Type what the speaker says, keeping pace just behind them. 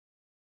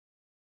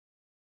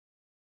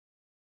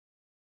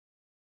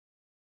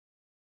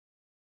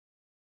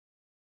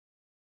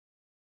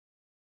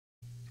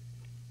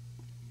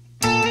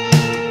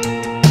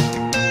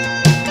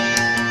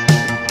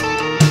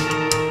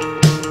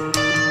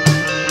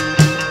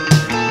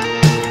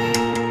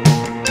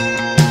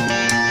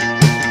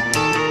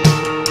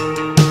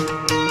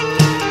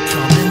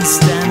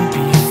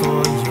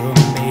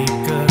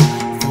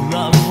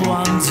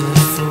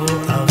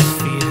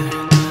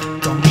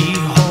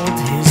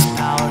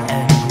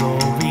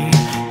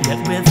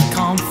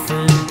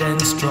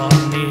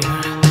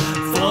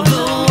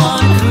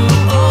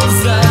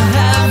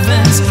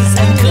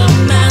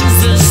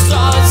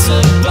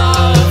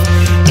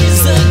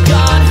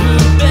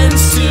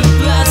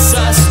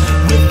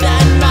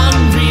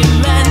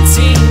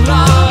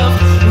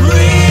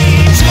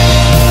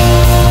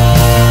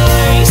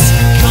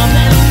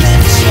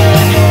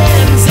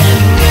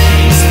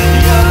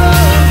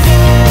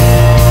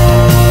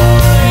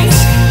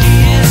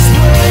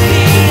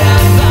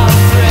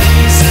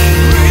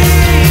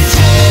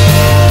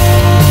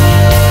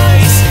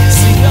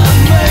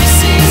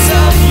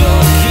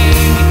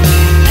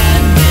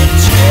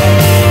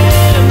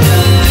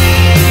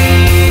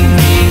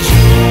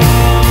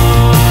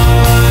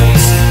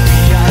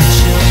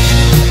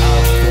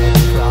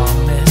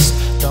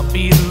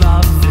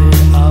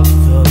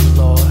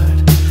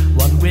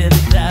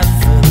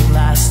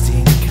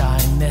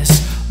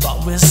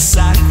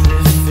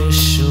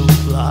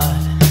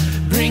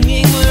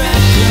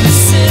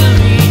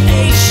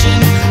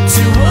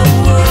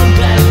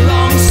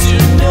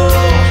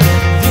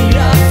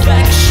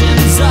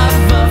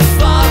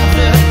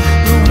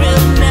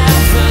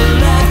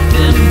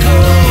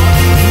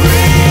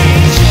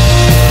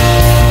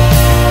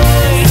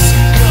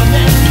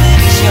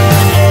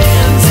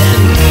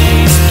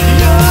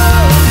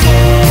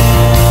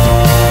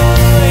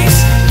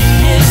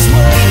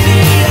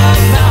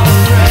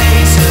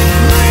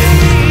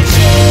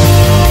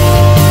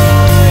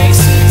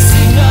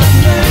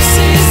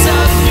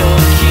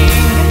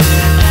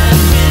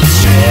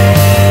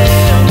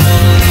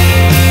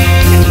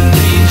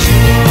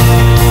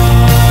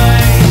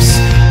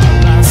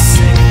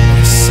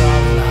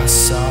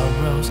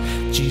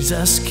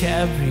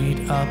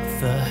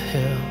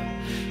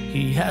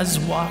He has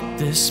walked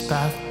this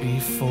path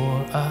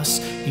before us.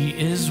 He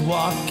is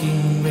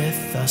walking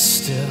with us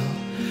still,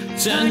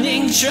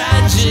 turning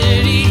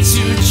tragedy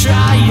to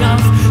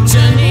triumph,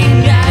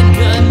 turning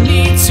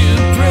agony to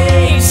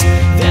praise.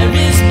 There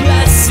is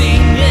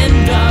blessing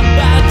in the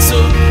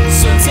battle,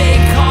 so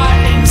take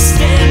heart and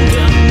stand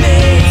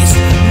amazed.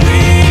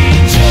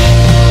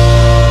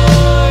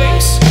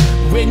 Rejoice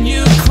when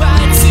you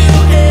cry to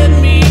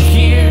him, he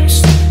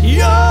hears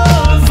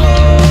your voice.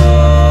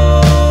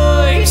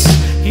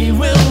 He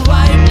will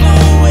wipe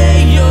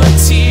away your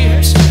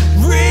tears.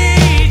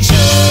 Rejoice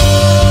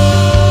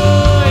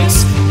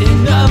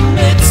in the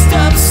midst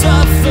of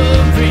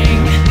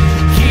suffering.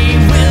 He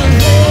will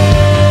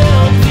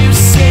help you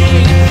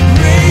sing.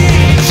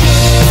 Rejoice.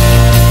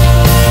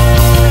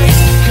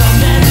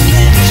 Come and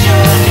lift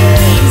your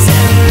hands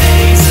and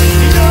raise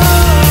your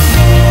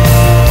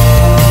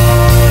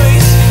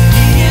voice.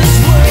 He is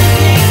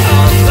worthy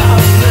of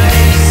our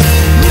praise.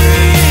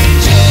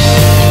 Rejoice.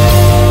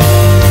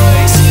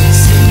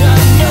 Sing the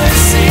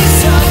mercies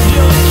of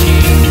your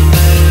King,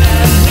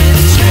 and with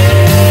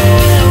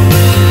trembling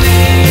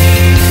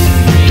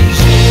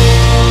rejoice.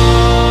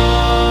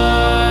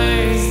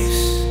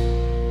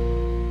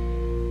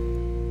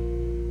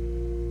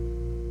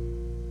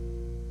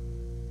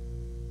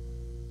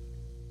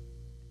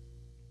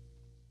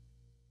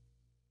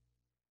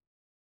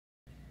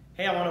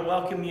 Hey, I want to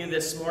welcome you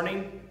this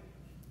morning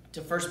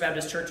to First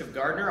Baptist Church of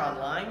Gardner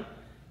online,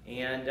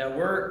 and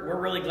we're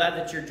really glad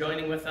that you're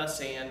joining with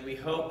us, and we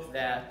hope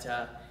that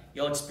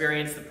you'll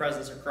experience the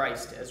presence of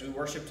Christ as we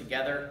worship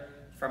together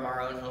from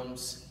our own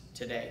homes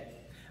today.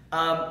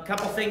 A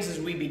couple things as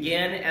we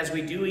begin. As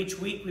we do each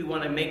week, we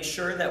want to make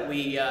sure that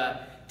we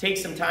take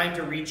some time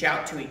to reach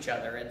out to each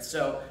other, and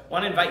so I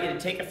want to invite you to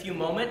take a few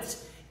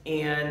moments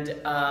and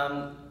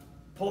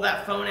pull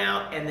that phone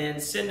out and then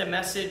send a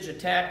message, a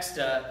text,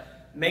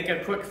 make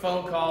a quick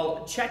phone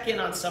call, check in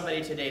on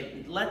somebody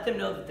today. Let them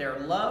know that they're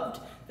loved,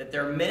 that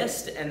they're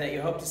missed, and that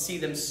you hope to see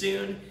them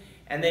soon,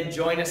 and then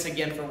join us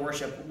again for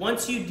worship.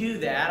 Once you do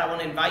that, I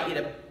want to invite you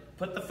to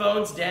put the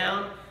phones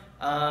down,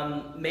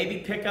 maybe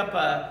pick up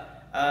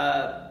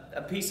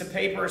a piece of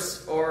paper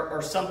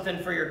or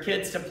something for your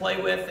kids to play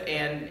with,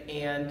 and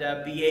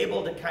be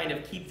able to kind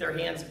of keep their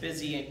hands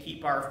busy and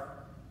keep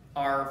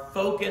our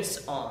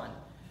focus on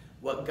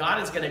what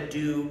God is going to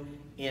do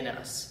in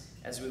us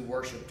as we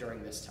worship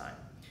during this time.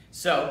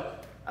 So,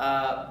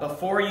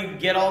 before you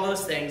get all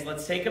those things,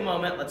 let's take a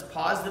moment, let's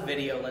pause the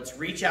video, let's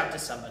reach out to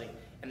somebody,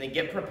 and then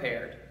get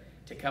prepared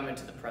to come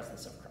into the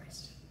presence of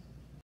Christ.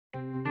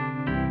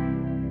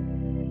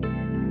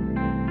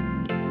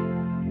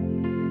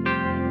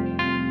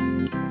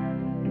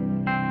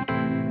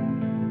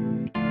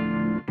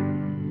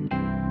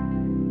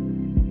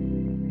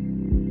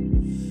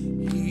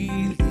 He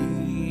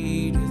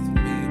leadeth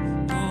me,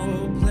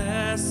 oh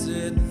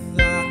blessed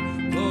thought,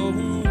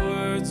 oh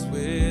words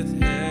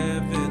with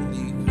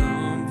heavenly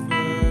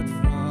comfort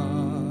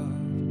fraught.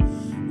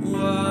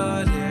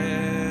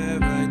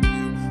 Whatever I do,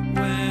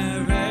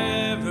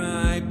 wherever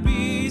I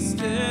be,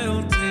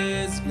 still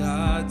 'tis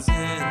God's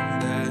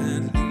hand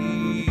that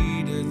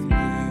leadeth me.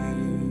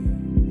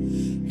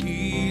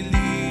 He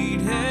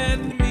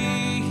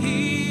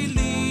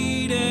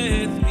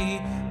leadeth me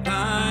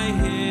by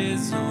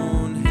his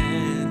own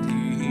hand.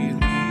 He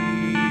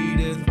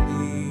leadeth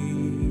me,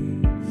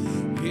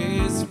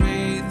 his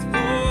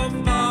faithful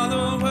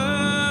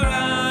follower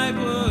I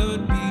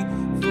would be,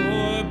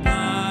 for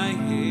by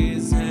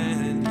his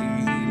hand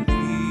he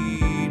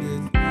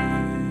leadeth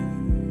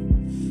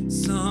me.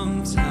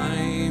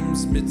 Sometimes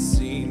mid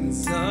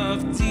scenes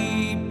of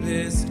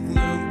deepest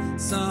gloom,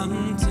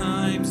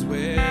 sometimes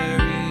where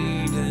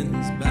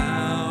Eden's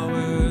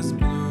bowers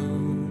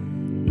bloom,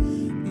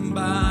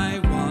 by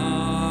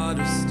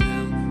water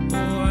still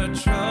or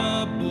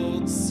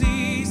troubled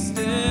sea,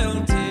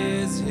 still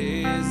 'tis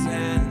his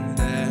hand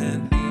that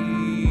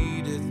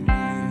leadeth me.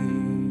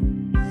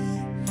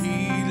 He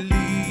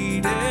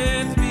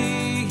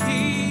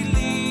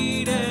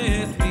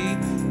leadeth me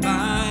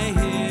by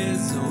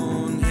his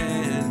own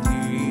hand.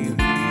 He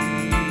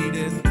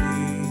leadeth me,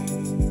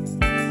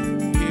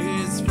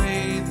 his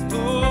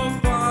faithful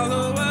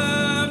follower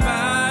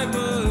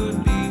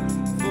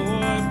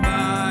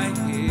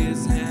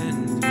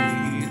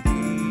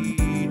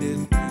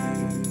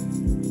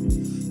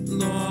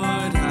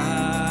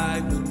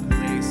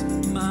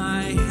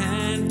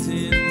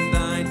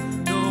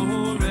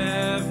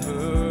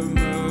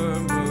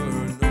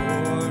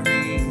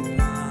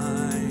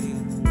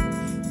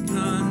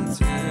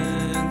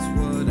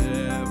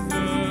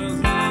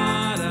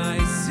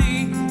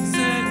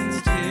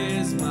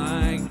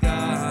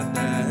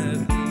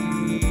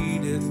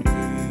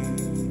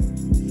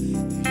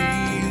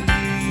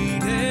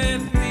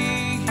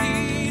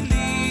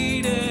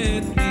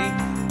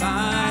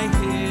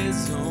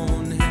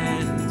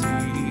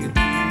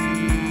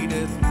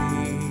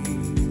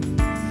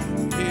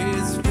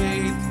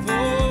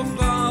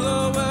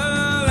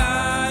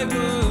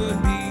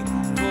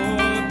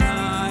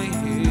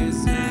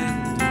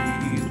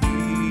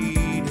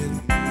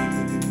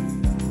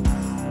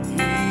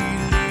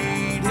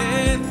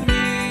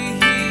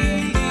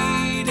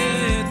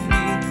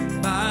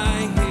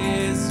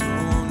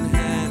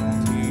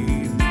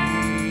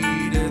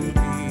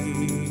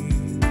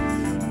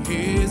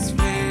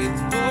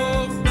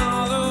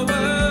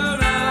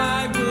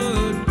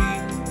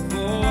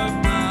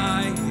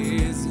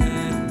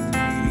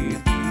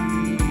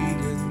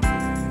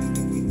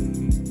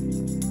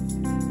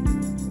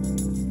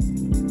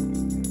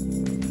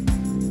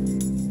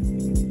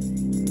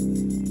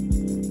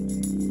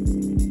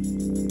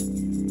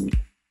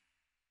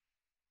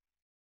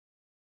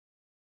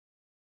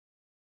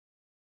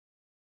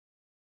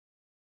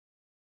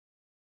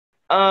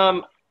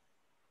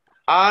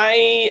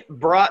I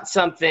brought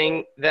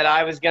something that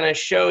I was going to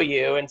show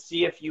you and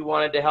see if you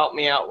wanted to help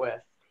me out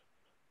with.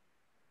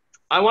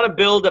 I want to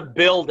build a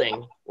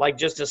building, like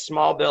just a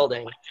small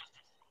building.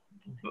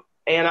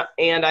 And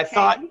I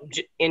thought,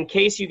 in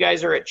case you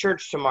guys are at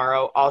church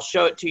tomorrow, I'll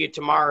show it to you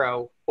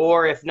tomorrow.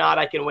 Or if not,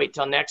 I can wait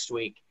till next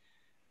week.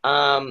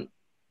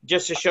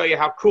 Just to show you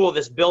how cool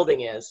this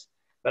building is.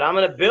 But I'm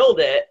going to build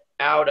it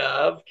out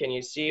of, can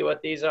you see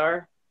what these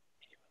are?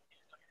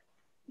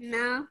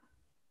 No.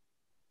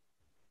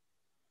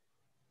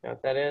 You know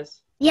what that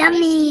is?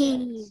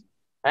 Yummy.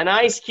 An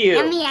ice cube.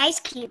 Yummy ice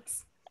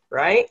cubes.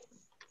 Right?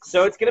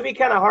 So it's going to be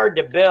kind of hard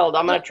to build.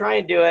 I'm going to try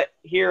and do it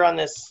here on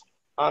this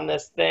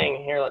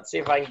thing. Here, let's see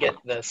if I can get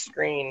the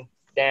screen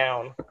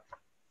down.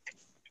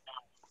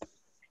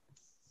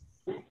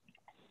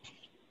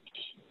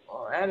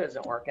 Oh, that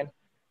isn't working.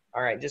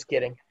 All right, just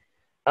kidding.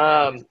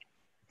 We'll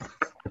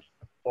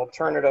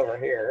turn it over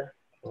here.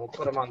 We'll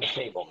put them on the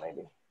table,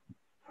 maybe.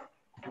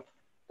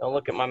 Don't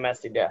look at my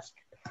messy desk.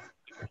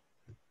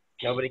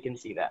 Nobody can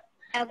see that.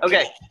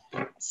 Okay,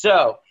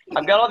 so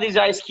I've got all these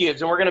ice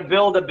cubes, and we're going to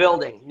build a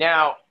building.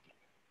 Now,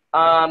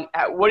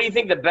 what do you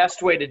think the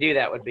best way to do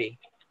that would be?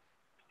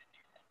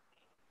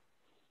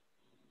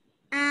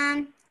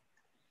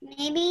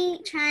 Maybe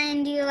try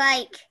and do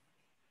like,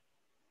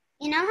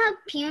 you know how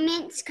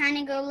pyramids kind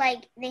of go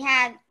like, they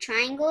have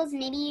triangles?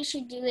 Maybe you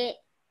should do it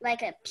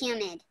like a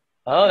pyramid.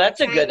 Oh, that's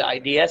a good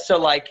idea. So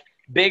like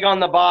big on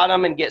the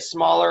bottom and get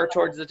smaller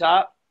towards the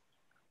top?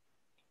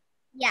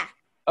 Yeah.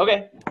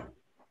 Okay,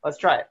 let's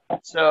try it.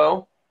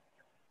 So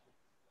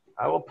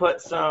I will put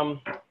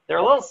some, they're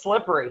a little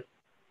slippery.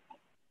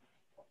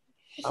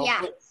 I'll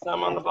put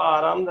some on the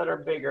bottom that are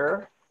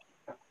bigger.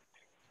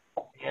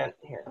 And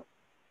here,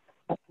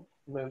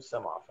 move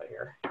some off of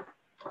here.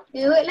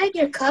 Do it like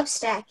you're cup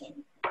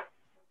stacking.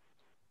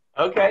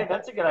 Okay,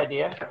 that's a good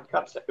idea.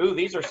 Cups. Ooh,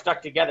 these are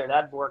stuck together.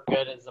 That'd work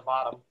good as the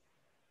bottom.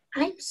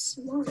 I'm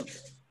smart.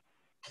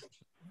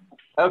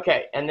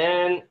 Okay, and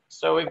then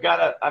so I've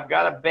got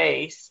a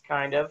base,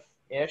 kind of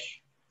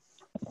ish.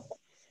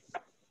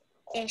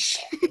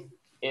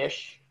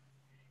 Ish.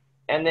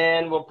 And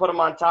then we'll put them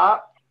on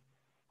top,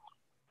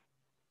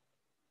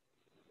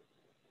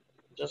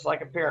 just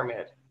like a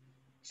pyramid.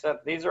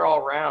 Except these are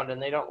all round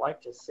and they don't like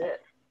to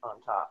sit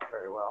on top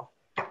very well.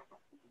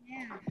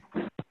 Yeah.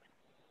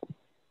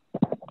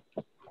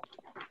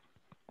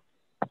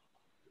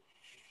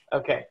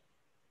 Okay,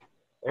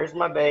 there's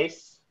my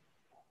base.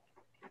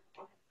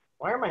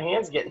 Why are my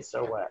hands getting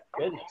so wet?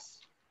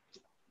 Goodness.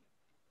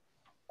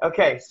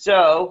 Okay,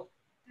 so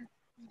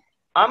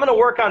I'm going to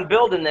work on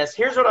building this.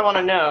 Here's what I want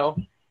to know.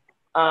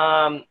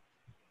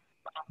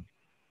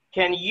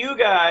 Can you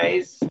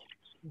guys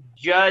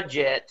judge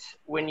it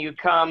when you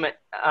come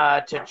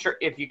to church?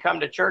 If you come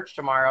to church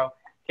tomorrow,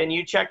 can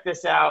you check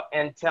this out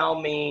and tell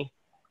me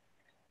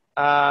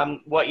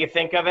what you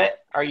think of it?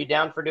 Are you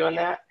down for doing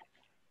that?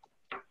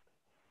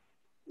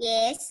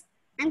 Yes,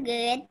 I'm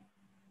good.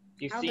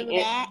 I'll do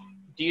that.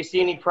 Do you see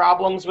any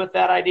problems with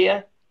that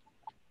idea?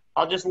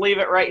 I'll just leave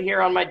it right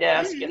here on my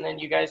desk, and then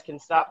you guys can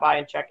stop by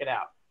and check it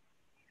out.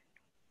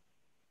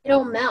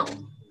 It'll melt.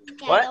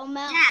 Yeah, What? It'll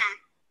melt.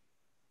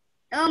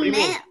 Yeah.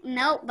 It'll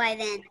melt by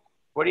then.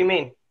 What do you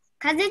mean?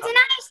 Because it's an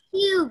ice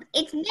cube.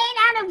 It's made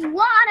out of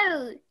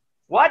water.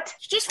 What?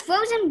 It's just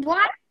frozen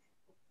water.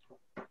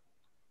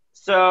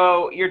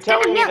 So you're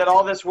telling me melt. that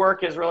all this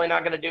work is really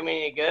not going to do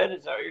me any good?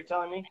 Is that what you're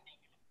telling me?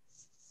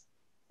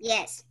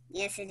 Yes.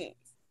 Yes, it is.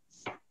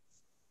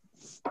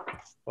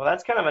 Well,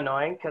 that's kind of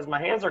annoying because my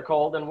hands are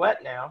cold and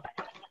wet now.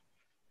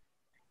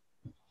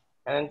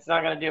 And it's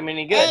not going to do me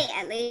any good. Hey,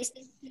 at least.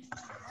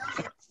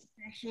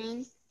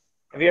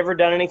 Have you ever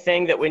done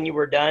anything that when you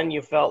were done,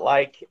 you felt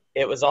like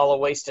it was all a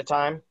waste of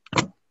time?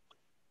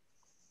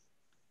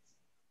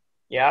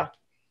 Yeah?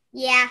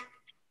 Yeah.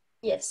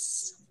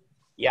 Yes.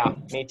 Yeah,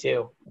 me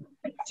too.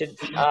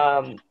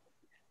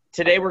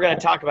 Today we're going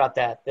to talk about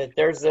that. That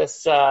there's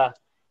this,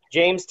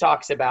 James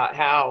talks about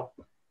how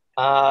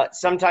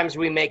sometimes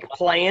we make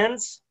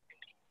plans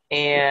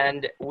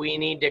and we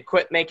need to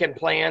quit making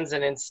plans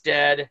and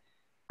instead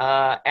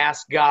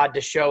ask God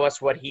to show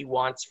us what he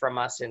wants from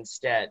us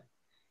instead.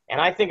 And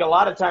I think a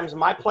lot of times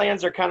my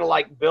plans are kind of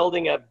like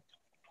building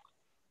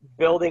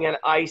an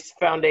ice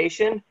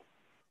foundation.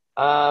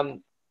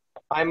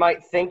 I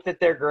might think that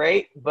they're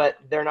great, but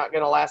they're not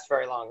going to last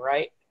very long,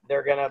 right?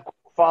 They're going to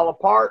fall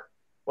apart.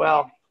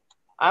 Well,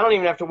 I don't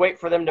even have to wait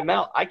for them to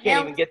melt. I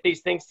can't even get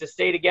these things to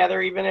stay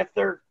together even if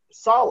they're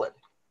solid.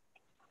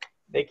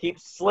 They keep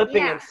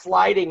slipping and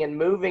sliding and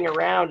moving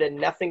around and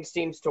nothing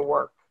seems to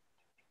work.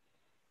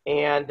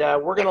 And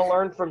we're going to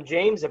learn from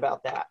James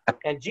about that.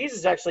 And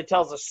Jesus actually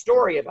tells a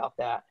story about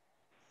that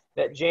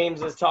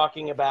James is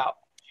talking about,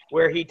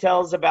 where he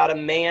tells about a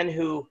man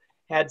who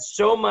had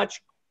so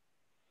much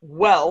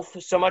wealth,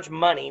 so much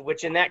money,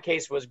 which in that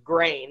case was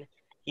grain.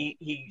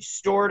 He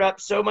stored up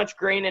so much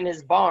grain in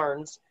his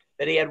barns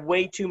that he had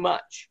way too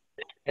much.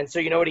 And so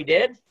you know what he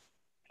did?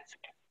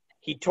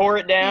 He tore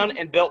it down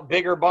and built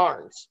bigger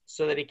barns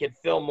so that he could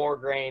fill more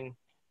grain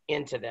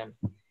into them.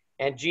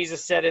 And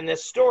Jesus said in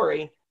this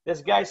story,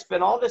 this guy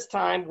spent all this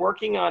time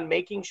working on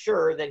making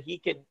sure that he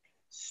could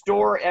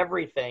store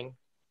everything,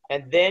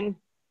 and then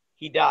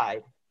he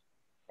died.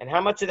 And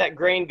how much of that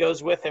grain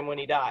goes with him when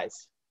he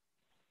dies?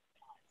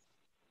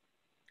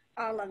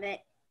 All of it.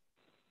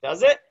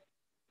 Does it?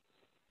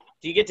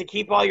 Do you get to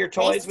keep all your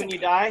toys when you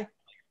die?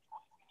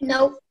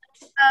 Nope.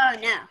 Oh,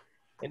 no.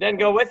 It doesn't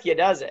go with you,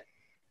 does it?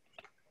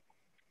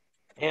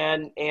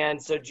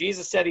 And so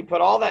Jesus said he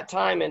put all that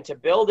time into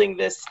building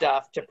this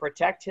stuff to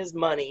protect his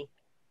money,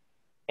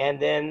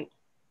 and then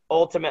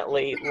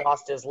ultimately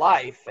lost his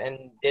life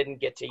and didn't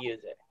get to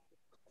use it.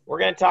 We're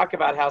going to talk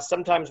about how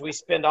sometimes we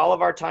spend all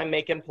of our time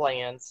making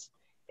plans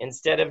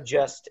instead of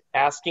just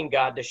asking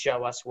God to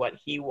show us what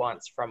he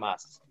wants from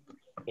us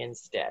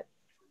instead.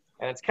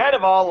 And it's kind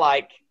of all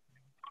like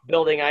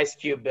building ice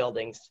cube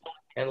buildings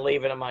and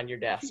leaving them on your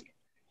desk.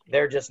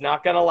 They're just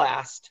not going to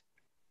last,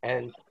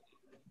 and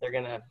they're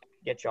going to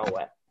get y'all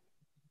wet.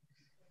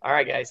 All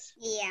right, guys.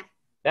 Yeah.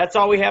 That's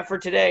all we have for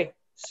today.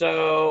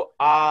 So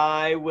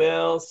I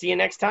will see you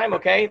next time,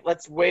 okay?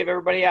 Let's wave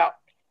everybody out.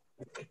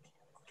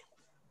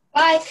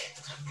 Bye.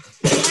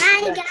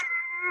 Bye, guys.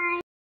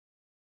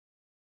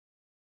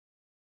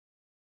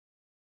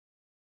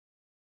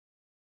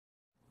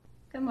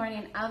 Good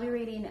morning. I'll be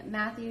reading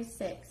Matthew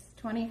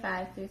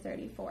 6:25 through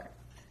 34.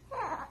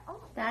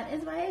 That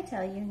is why I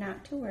tell you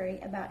not to worry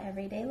about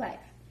everyday life,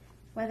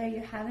 whether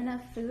you have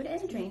enough food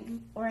and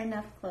drink or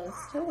enough clothes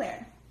to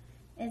wear.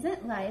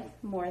 Isn't life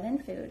more than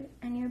food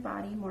and your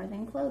body more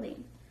than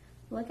clothing?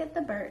 Look at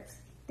the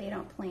birds. They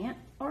don't plant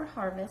or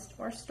harvest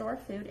or store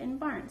food in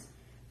barns,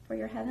 for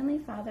your heavenly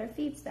Father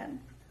feeds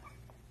them.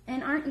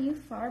 And aren't you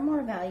far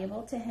more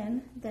valuable to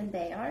him than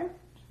they are?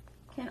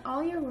 Can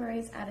all your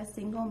worries add a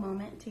single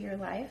moment to your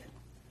life?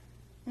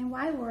 And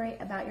why worry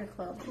about your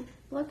clothing?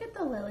 Look at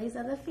the lilies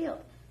of the field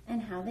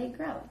and how they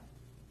grow.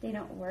 They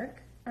don't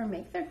work or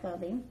make their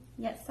clothing,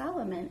 yet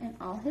Solomon in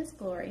all his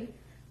glory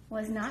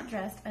was not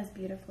dressed as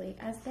beautifully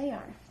as they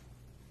are.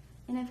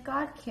 And if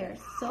God cares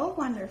so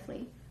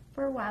wonderfully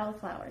for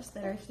wildflowers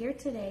that are here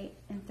today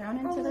and thrown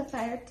into the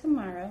fire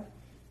tomorrow,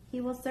 he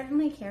will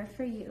certainly care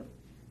for you.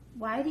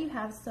 Why do you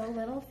have so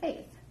little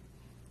faith?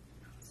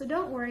 So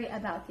don't worry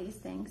about these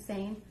things,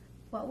 saying,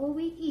 what will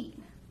we eat?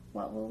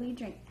 What will we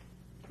drink?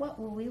 What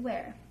will we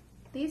wear?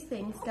 These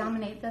things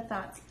dominate the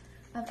thoughts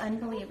of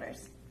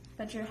unbelievers,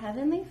 but your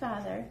heavenly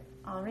Father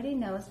already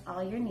knows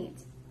all your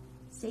needs.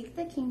 Seek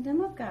the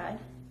kingdom of God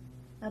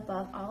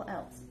above all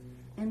else,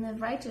 and live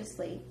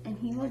righteously, and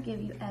he will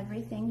give you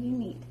everything you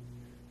need.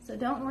 So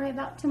don't worry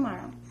about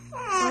tomorrow,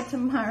 for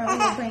tomorrow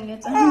will bring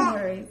its own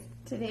worries.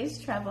 Today's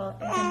trouble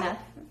is enough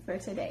for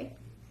today.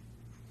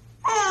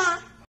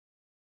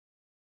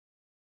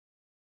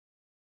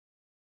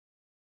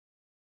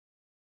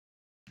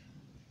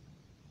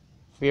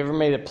 Have you ever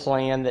made a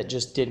plan that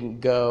just didn't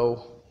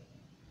go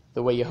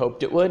the way you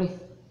hoped it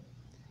would?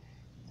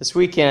 This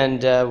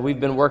weekend, we've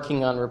been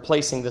working on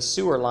replacing the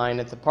sewer line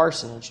at the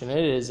parsonage, and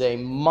it is a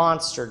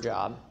monster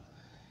job.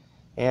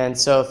 And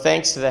so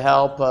thanks to the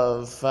help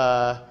of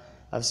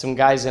some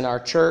guys in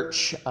our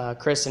church,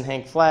 Chris and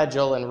Hank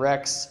Flagel and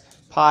Rex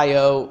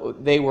Pio,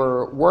 they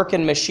were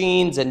working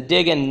machines and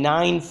digging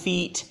 9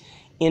 feet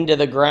into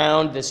the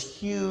ground, this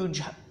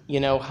huge,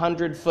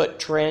 100-foot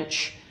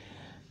trench,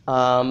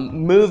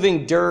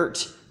 moving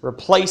dirt,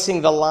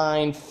 replacing the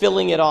line,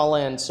 filling it all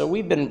in. So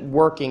we've been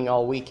working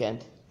all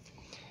weekend.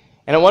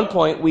 And at one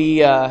point, we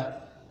had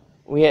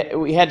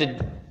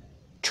to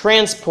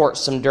transport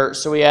some dirt.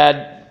 So we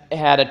had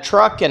a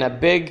truck and a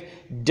big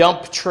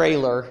dump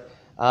trailer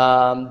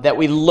that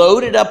we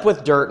loaded up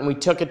with dirt, and we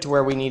took it to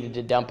where we needed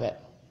to dump it.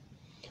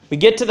 We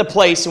get to the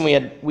place, and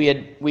we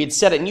had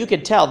set it, and you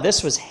could tell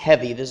this was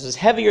heavy. This was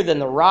heavier than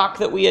the rock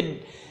that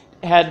we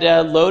had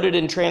loaded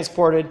and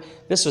transported.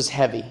 This was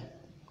heavy.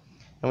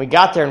 And we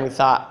got there, and we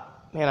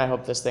thought, man, I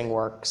hope this thing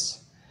works.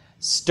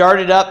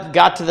 Started up,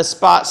 got to the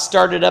spot,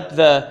 started up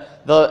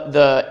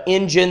the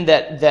engine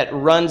that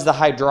runs the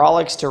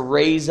hydraulics to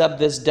raise up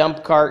this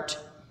dump cart,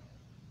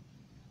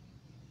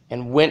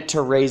 and went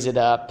to raise it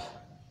up,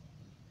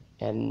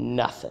 and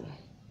nothing.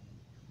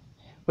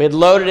 We had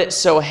loaded it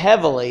so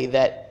heavily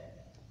that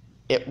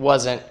it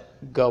wasn't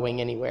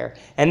going anywhere.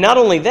 And not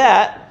only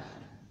that,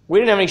 we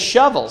didn't have any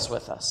shovels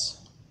with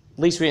us. At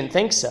least we didn't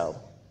think so.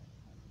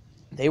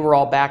 They were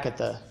all back at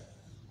the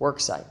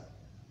work site.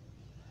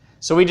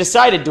 So we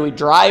decided, do we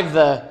drive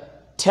the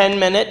 10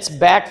 minutes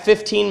back,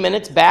 15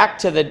 minutes back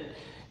to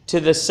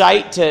the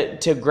site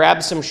to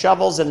grab some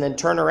shovels and then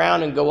turn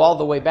around and go all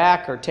the way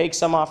back, or take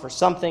some off or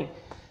something?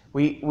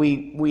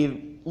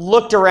 We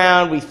looked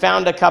around, we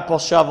found a couple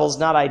shovels,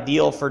 not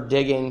ideal for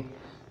digging,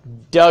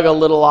 dug a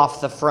little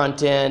off the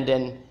front end,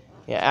 and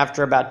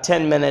after about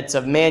 10 minutes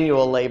of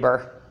manual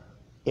labor,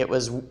 it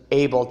was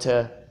able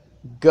to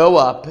go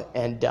up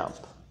and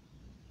dump.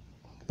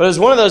 But it was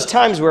one of those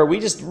times where we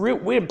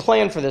didn't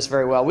plan for this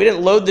very well. We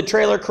didn't load the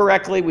trailer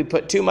correctly. We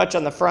put too much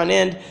on the front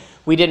end.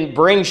 We didn't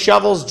bring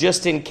shovels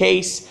just in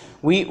case.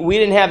 We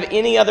didn't have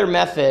any other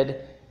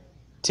method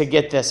to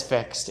get this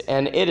fixed.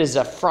 And it is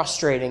a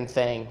frustrating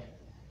thing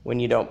when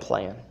you don't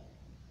plan.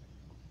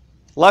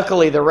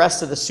 Luckily, the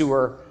rest of the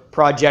sewer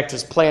project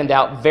was planned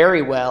out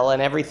very well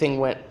and everything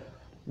went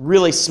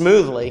really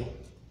smoothly,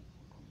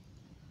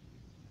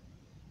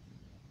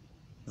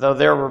 though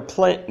there were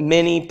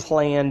many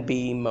Plan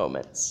B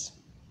moments.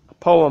 A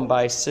poem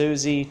by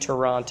Susie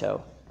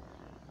Toronto.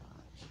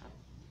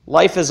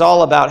 Life is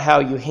all about how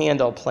you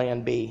handle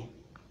Plan B.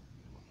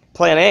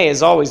 Plan A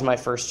is always my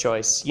first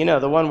choice. You know,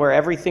 the one where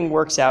everything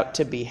works out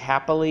to be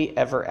happily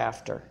ever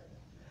after.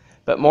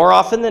 But more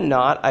often than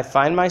not, I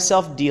find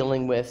myself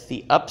dealing with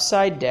the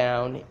upside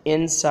down,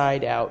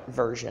 inside out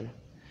version,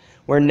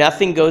 where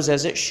nothing goes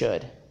as it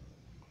should.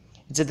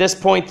 It's at this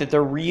point that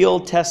the real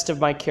test of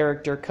my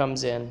character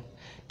comes in.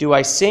 Do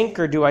I sink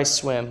or do I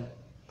swim?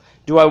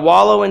 Do I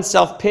wallow in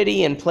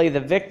self-pity and play the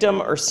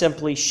victim, or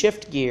simply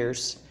shift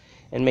gears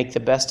and make the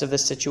best of the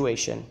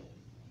situation?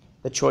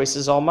 The choice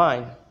is all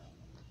mine.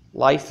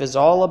 Life is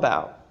all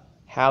about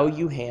how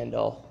you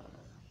handle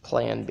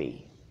Plan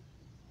B.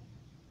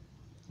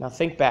 Now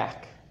think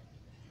back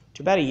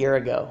to about a year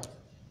ago,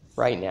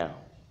 right now.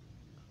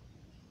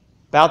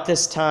 About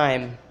this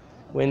time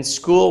when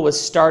school was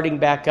starting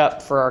back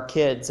up for our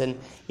kids. And,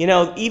 you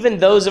know, even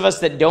those of us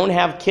that don't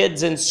have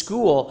kids in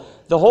school,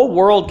 the whole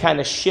world kind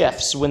of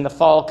shifts when the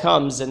fall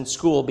comes and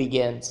school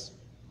begins.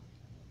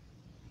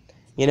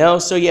 You know,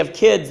 so you have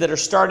kids that are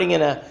starting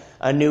in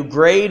a new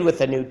grade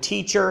with a new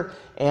teacher,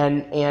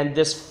 and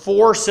this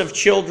force of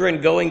children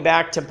going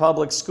back to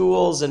public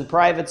schools and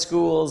private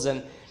schools,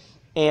 and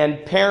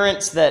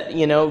parents that,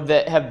 you know,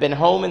 that have been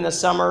home in the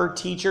summer,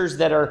 teachers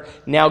that are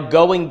now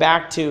going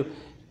back to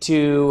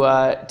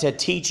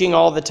teaching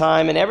all the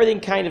time, and everything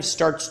kind of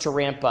starts to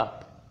ramp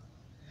up.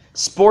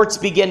 Sports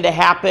begin to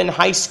happen,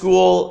 high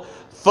school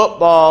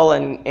football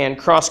and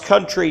cross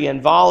country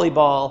and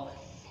volleyball.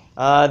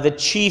 The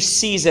Chiefs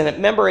season.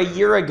 Remember a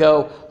year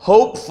ago,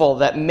 hopeful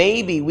that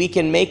maybe we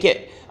can make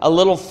it a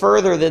little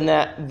further than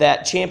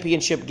that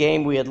championship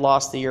game we had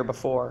lost the year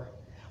before.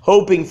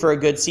 Hoping for a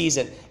good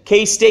season.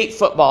 K-State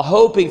football,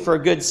 hoping for a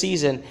good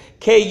season.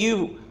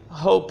 KU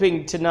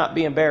hoping to not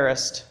be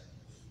embarrassed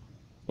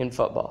in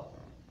football.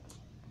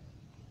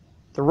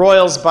 The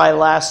Royals by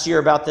last year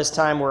about this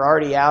time were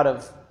already out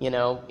of, you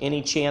know,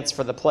 any chance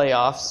for the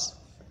playoffs.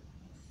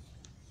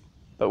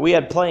 But we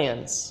had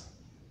plans.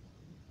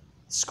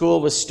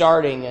 School was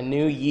starting, a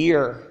new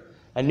year,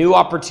 a new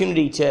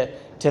opportunity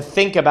to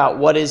think about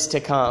what is to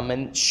come.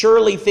 And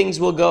surely things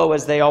will go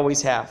as they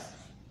always have.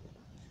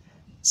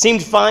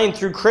 Seemed fine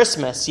through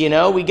Christmas, you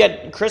know.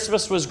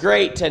 Christmas was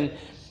great,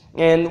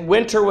 and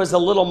winter was a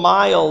little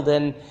mild,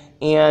 and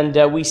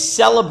we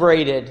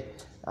celebrated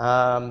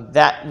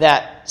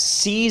that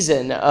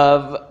season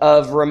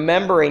of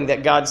remembering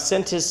that God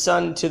sent His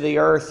Son to the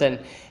earth,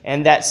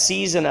 and that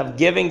season of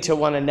giving to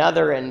one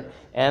another,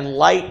 and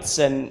lights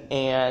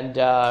and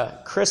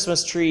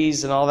Christmas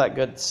trees and all that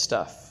good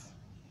stuff.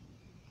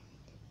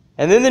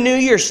 And then the new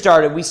year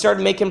started. We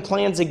started making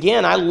plans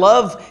again. I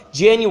love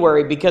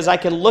January because I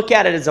can look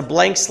at it as a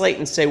blank slate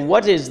and say,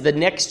 what is the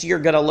next year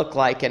going to look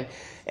like?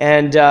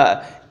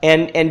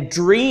 And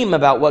dream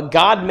about what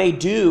God may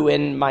do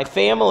in my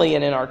family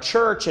and in our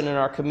church and in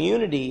our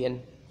community.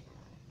 And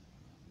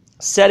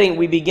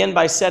we begin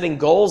by setting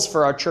goals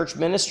for our church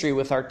ministry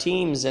with our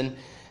teams, and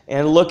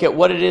look at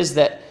what it is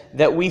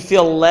that we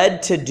feel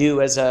led to do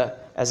as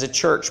a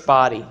church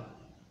body.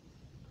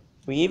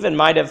 We even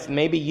might have,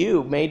 maybe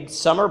you, made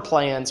summer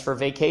plans for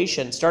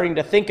vacation, starting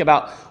to think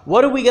about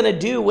what are we going to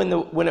do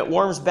when it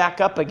warms back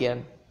up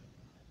again.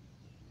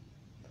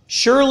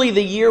 Surely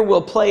the year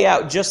will play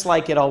out just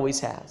like it always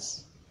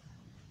has.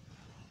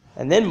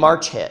 And then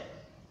March hit,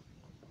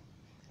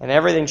 and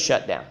everything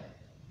shut down.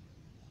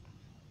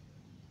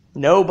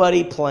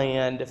 Nobody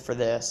planned for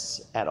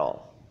this at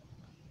all.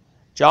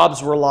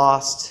 Jobs were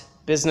lost,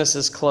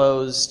 businesses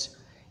closed,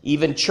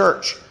 even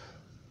church,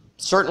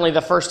 certainly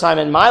the first time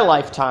in my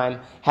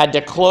lifetime, had to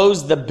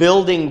close the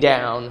building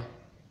down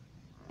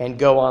and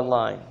go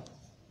online.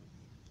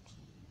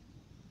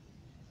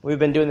 We've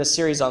been doing this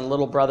series on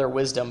little brother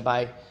wisdom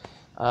by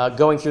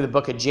going through the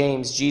book of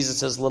James,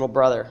 Jesus' little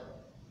brother.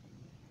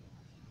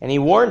 And he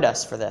warned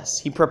us for this.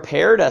 He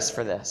prepared us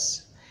for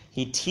this.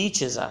 He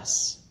teaches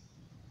us.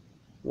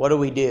 What do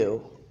we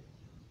do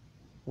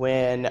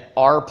when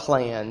our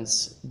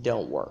plans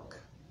don't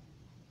work?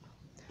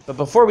 But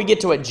before we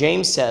get to what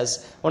James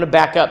says, I want to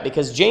back up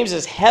because James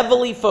is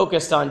heavily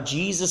focused on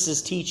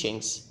Jesus'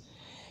 teachings.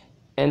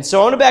 And so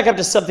I want to back up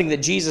to something that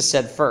Jesus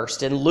said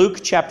first. In Luke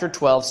chapter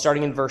 12,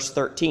 starting in verse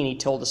 13, he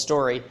told a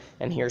story,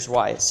 and here's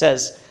why. It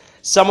says,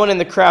 someone in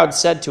the crowd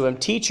said to him,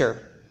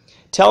 "Teacher,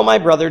 tell my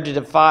brother to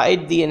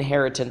divide the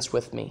inheritance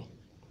with me."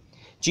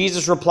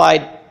 Jesus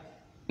replied,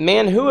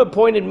 "Man, who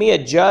appointed me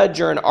a judge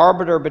or an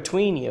arbiter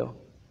between you?"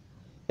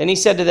 Then he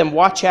said to them,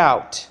 "Watch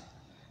out.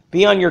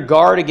 Be on your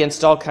guard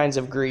against all kinds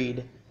of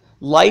greed.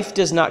 Life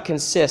does not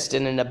consist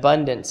in an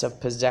abundance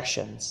of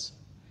possessions."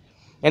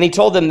 And he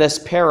told them this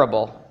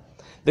parable.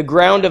 The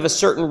ground of a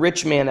certain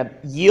rich man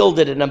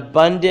yielded an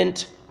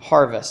abundant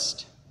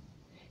harvest.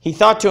 He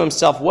thought to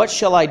himself, "What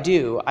shall I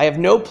do? I have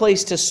no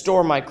place to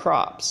store my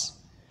crops."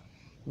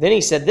 Then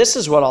he said, "This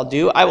is what I'll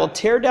do. I will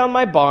tear down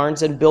my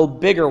barns and build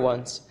bigger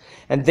ones,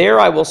 and there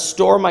I will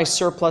store my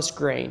surplus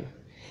grain.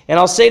 And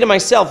I'll say to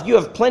myself, you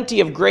have plenty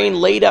of grain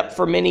laid up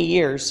for many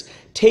years.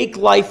 Take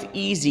life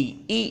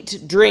easy,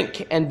 eat,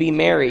 drink, and be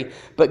merry."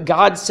 But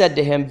God said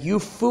to him, "You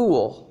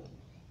fool,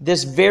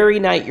 this very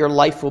night your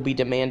life will be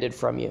demanded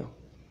from you.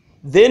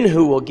 Then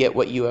who will get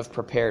what you have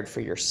prepared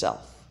for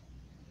yourself?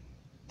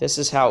 This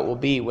is how it will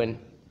be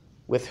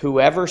with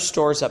whoever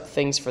stores up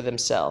things for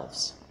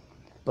themselves,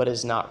 but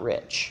is not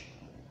rich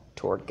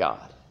toward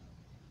God."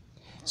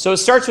 So it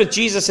starts with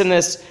Jesus in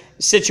this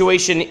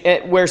situation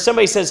where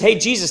somebody says, "Hey,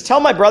 Jesus, tell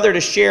my brother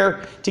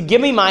to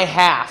give me my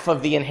half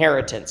of the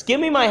inheritance. Give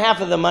me my half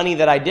of the money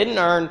that I didn't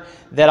earn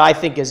that I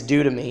think is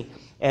due to me."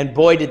 And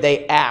boy, did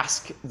they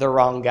ask the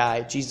wrong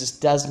guy. Jesus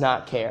does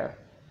not care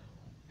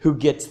who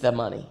gets the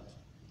money.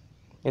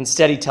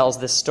 Instead, he tells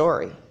this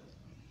story.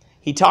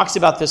 He talks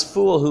about this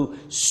fool who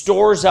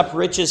stores up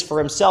riches for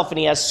himself, and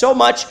he has so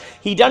much,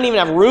 he doesn't even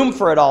have room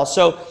for it all.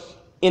 So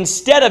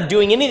instead of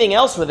doing anything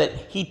else with it,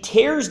 he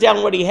tears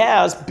down what he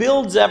has,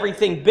 builds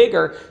everything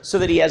bigger so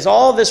that he has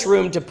all this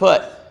room to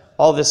put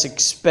all this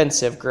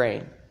expensive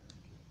grain,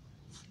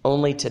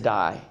 only to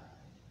die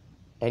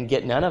and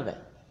get none of it,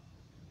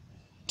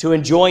 to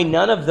enjoy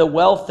none of the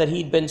wealth that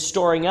he'd been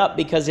storing up,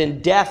 because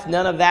in death,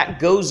 none of that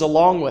goes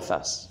along with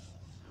us.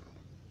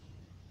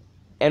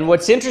 And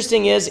what's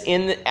interesting is,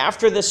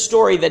 after this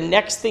story, the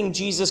next thing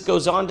Jesus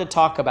goes on to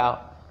talk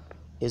about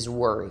is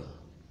worry.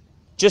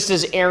 Just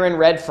as Erin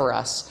read for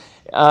us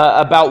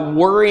about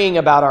worrying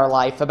about our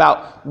life,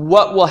 about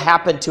what will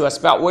happen to us,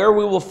 about where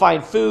we will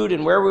find food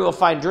and where we will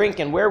find drink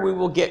and where we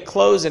will get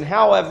clothes and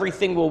how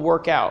everything will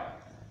work out.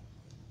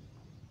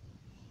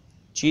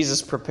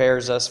 Jesus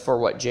prepares us for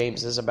what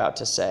James is about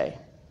to say.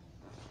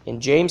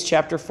 In James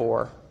chapter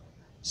 4,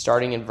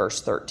 starting in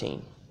verse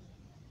 13.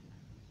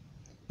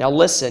 "Now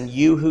listen,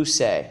 you who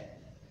say,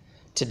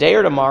 'Today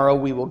or tomorrow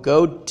we will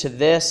go to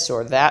this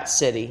or that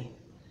city,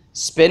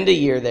 spend a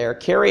year there,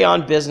 carry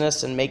on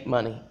business, and make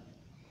money,'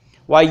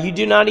 why, you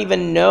do not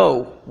even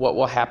know what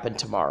will happen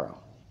tomorrow.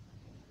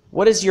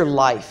 What is your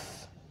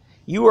life?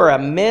 You are a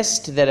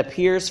mist that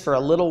appears for a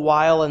little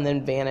while and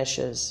then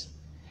vanishes.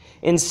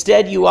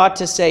 Instead, you ought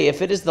to say,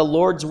 'If it is the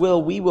Lord's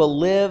will, we will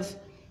live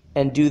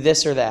and do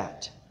this or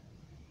that.'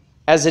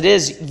 As it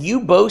is,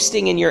 you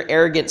boasting in your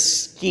arrogant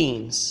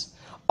schemes,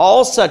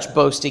 all such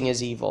boasting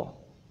is evil.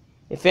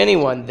 If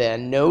anyone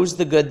then knows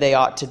the good they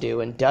ought to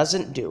do and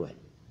doesn't do it,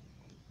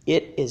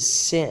 it is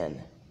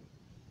sin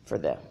for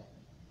them."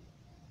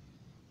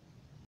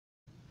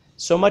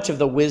 So much of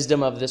the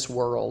wisdom of this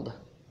world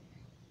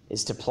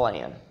is to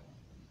plan.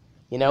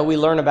 We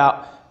learn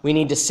about we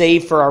need to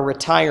save for our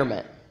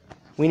retirement.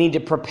 We need to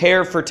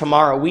prepare for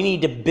tomorrow. We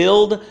need to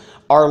build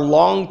our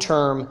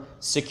long-term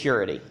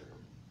security.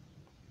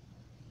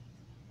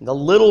 The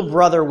little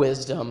brother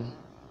wisdom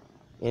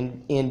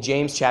in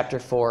James chapter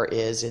 4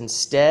 is,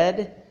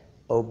 instead,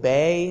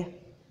 obey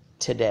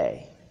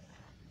today.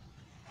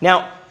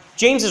 Now,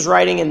 James is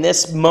writing in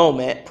this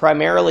moment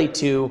primarily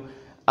to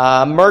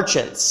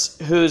merchants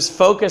whose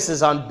focus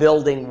is on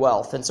building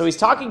wealth. And so he's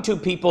talking to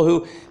people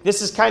who,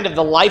 this is kind of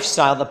the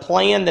lifestyle, the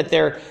plan that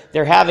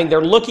they're having.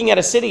 They're looking at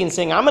a city and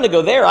saying, "I'm going to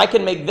go there. I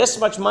can make this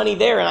much money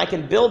there, and I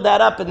can build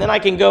that up, and then I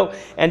can go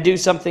and do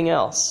something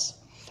else."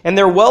 And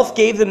their wealth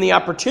gave them the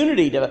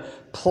opportunity to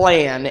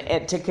plan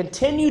and to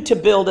continue to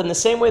build in the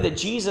same way that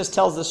Jesus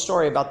tells the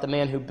story about the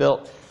man who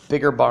built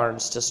bigger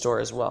barns to store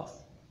his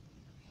wealth.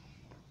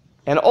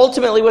 And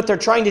ultimately what they're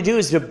trying to do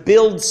is to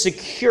build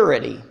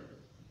security.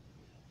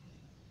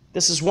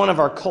 This is one of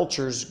our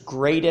culture's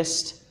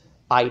greatest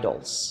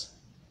idols.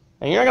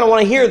 And you're not going to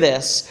want to hear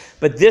this,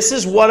 but this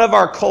is one of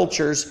our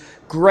culture's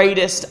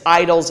greatest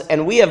idols,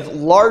 and we have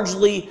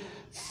largely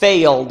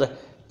failed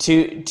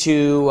to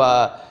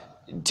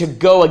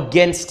go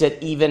against it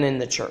even in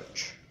the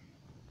church.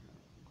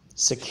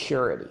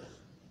 Security.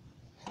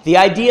 The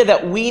idea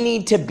that we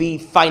need to be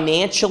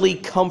financially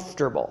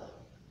comfortable,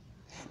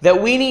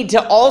 that we need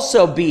to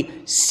also be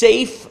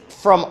safe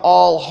from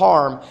all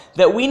harm,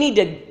 that we need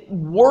to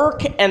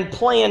work and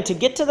plan to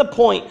get to the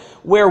point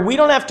where we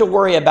don't have to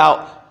worry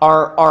about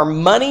our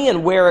money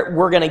and where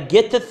we're going to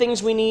get the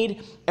things we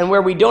need, and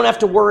where we don't have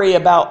to worry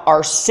about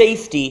our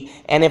safety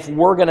and if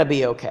we're going to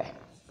be okay.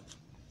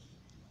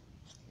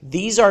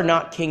 These are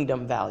not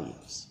kingdom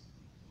values.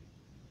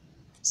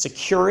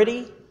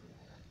 Security,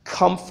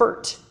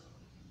 comfort,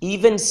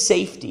 even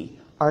safety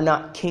are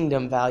not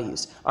kingdom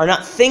values, are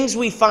not things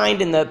we find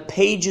in the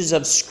pages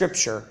of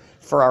Scripture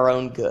for our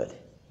own good.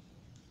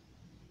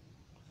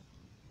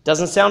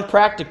 Doesn't sound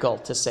practical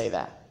to say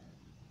that.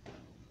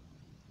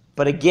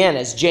 But again,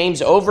 as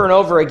James over and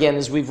over again,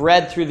 as we've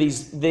read through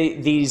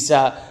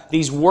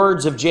these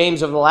words of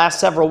James over the last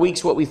several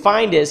weeks, what we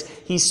find is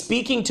he's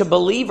speaking to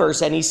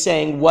believers and he's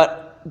saying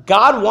what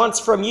God wants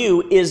from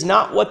you is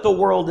not what the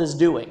world is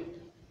doing.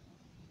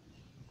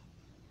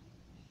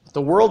 What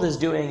the world is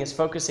doing is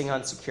focusing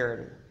on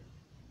security.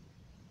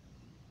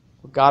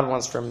 What God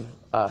wants from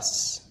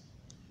us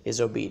is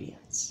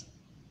obedience.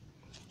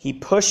 He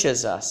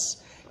pushes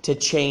us to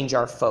change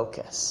our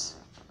focus.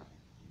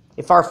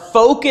 If our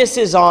focus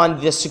is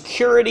on the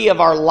security of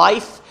our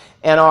life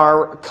and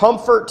our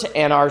comfort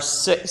and our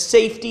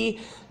safety,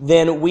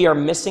 then we are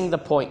missing the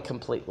point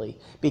completely,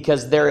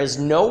 because there is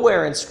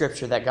nowhere in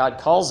Scripture that God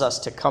calls us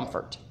to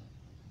comfort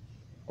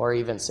or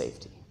even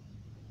safety.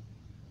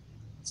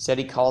 Instead,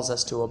 he calls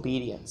us to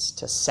obedience,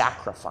 to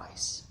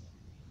sacrifice,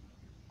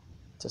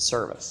 to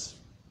service.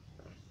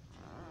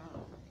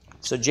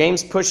 So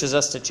James pushes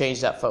us to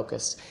change that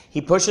focus. He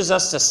pushes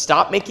us to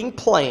stop making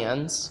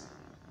plans,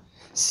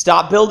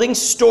 stop building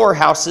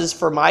storehouses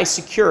for my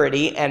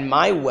security and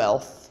my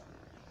wealth,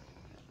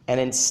 and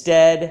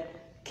instead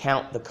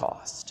count the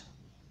cost.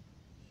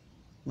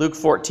 Luke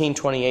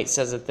 14:28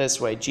 says it this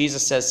way.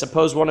 Jesus says,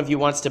 suppose one of you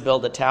wants to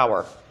build a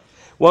tower.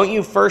 Won't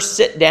you first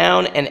sit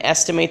down and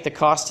estimate the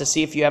cost to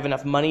see if you have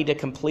enough money to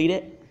complete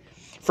it?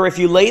 For if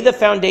you lay the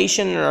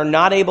foundation and are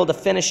not able to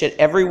finish it,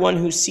 everyone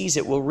who sees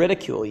it will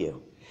ridicule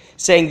you,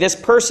 saying, this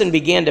person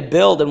began to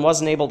build and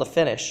wasn't able to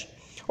finish.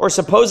 Or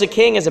suppose a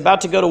king is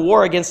about to go to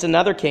war against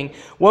another king.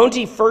 Won't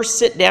he first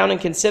sit down and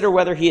consider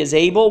whether he is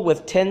able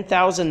with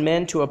 10,000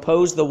 men to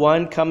oppose the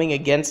one coming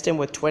against him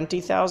with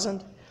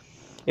 20,000?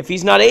 If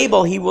he's not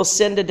able, he will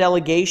send a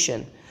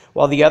delegation,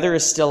 while the other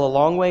is still a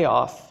long way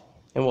off,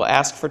 and will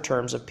ask for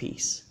terms of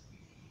peace.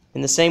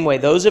 In the same way,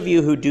 those of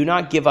you who do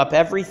not give up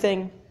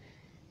everything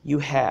you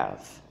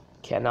have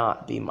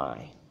cannot be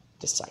my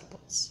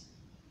disciples.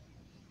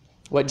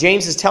 What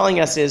James is telling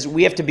us is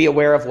we have to be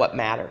aware of what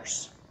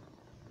matters.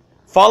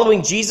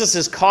 Following Jesus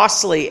is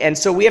costly, and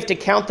so we have to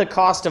count the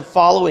cost of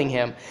following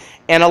him.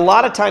 And a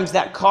lot of times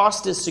that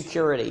cost is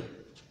security.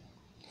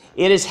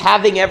 It is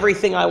having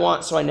everything I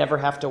want so I never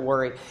have to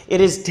worry.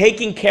 It is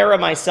taking care of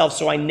myself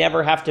so I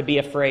never have to be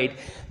afraid.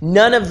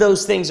 None of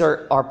those things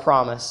are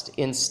promised.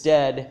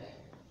 Instead,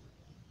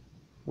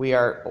 we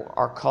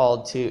are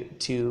called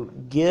to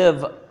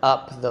give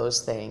up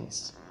those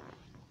things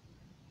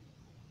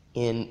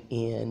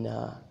in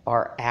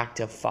our act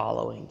of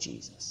following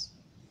Jesus.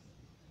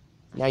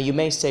 Now you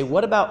may say,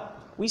 what about,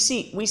 we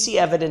see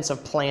evidence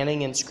of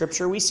planning in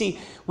Scripture. We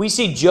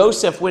see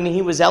Joseph when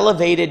he was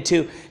elevated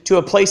to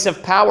a place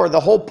of power. The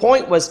whole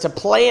point was to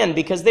plan,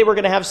 because they were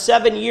going to have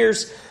 7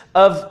 years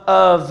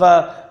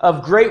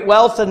of great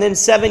wealth and then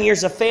 7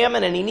 years of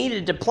famine, and he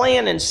needed to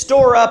plan and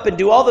store up and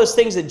do all those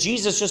things that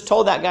Jesus just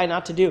told that guy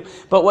not to do.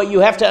 But what you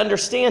have to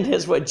understand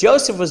is what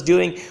Joseph was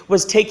doing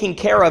was taking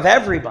care of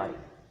everybody.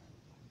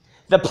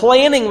 The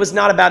planning was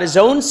not about his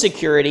own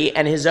security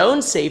and his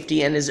own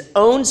safety and his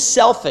own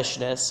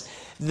selfishness.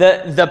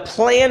 The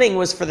planning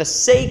was for the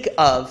sake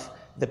of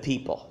the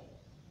people.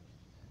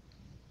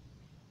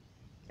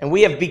 And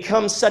we have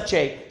become such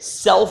a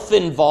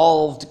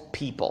self-involved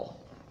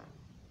people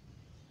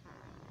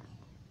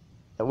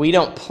that we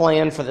don't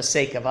plan for the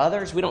sake of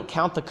others. We don't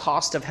count the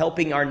cost of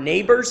helping our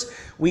neighbors.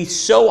 We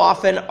so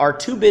often are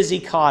too busy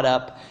caught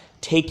up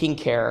taking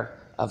care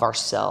of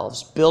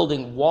ourselves,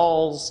 building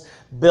walls,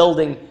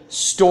 building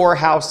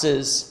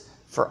storehouses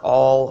for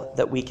all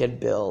that we can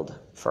build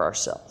for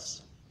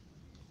ourselves.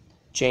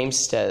 James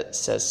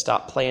says,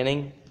 stop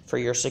planning for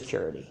your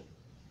security.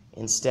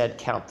 Instead,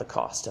 count the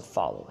cost of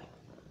following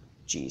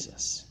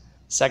Jesus.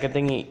 Second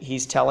thing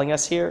he's telling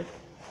us here,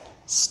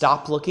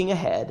 stop looking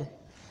ahead.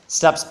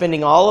 Stop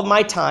spending all of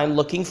my time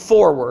looking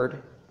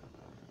forward,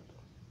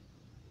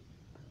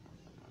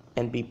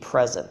 and be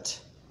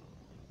present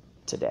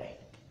today.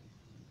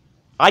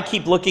 I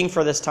keep looking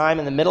for this time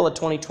in the middle of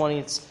 2020.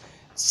 It's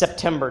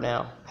September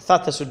now. I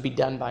thought this would be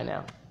done by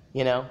now,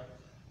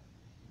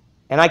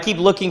 And I keep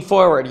looking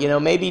forward,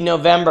 maybe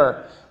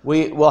November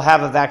we will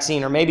have a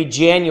vaccine, or maybe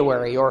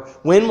January, or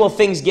when will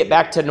things get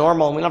back to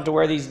normal and we don't have to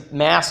wear these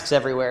masks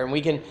everywhere and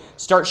we can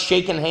start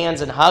shaking hands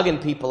and hugging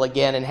people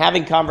again and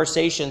having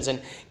conversations and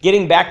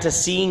getting back to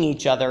seeing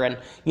each other and,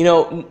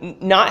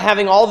 not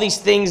having all these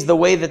things the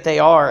way that they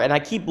are. And I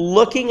keep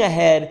looking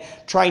ahead,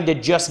 trying to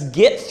just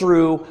get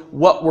through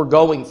what we're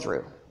going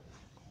through.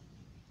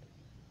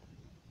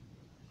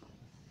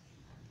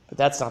 But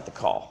that's not the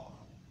call.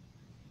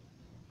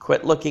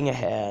 Quit looking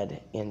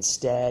ahead.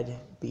 Instead,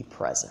 be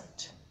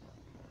present.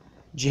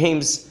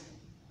 James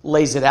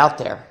lays it out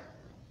there.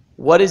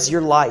 What is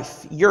your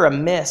life? You're a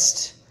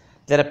mist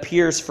that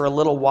appears for a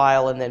little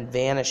while and then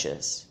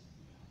vanishes.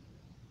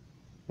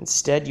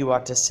 Instead, you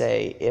ought to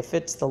say, if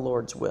it's the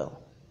Lord's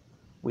will,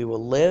 we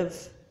will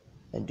live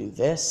and do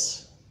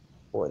this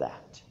or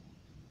that.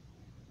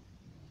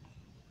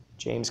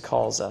 James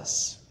calls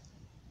us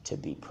to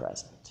be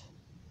present.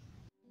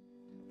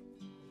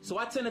 So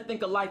I tend to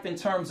think of life in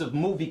terms of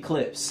movie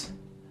clips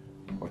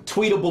or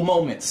tweetable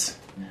moments.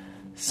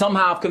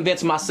 Somehow I've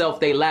convinced myself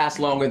they last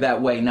longer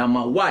that way. Now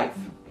my wife,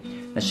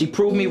 she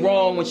proved me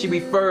wrong when she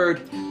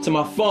referred to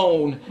my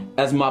phone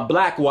as my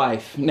black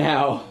wife.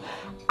 Now,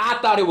 I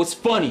thought it was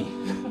funny.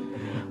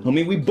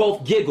 We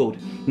both giggled.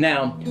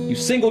 Now, you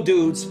single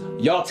dudes,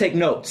 y'all take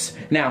notes.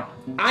 Now,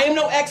 I am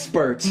no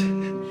expert,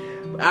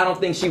 but I don't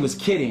think she was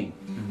kidding.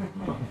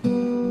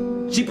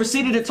 She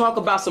proceeded to talk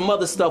about some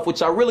other stuff,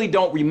 which I really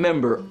don't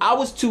remember. I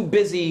was too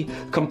busy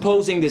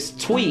composing this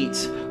tweet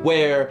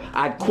where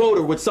I'd quote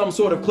her with some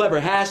sort of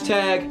clever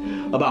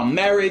hashtag about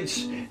marriage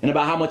and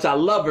about how much I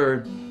love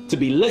her to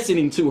be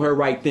listening to her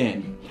right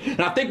then.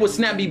 And I think what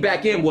snapped me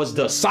back in was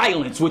the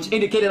silence, which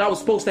indicated I was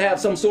supposed to have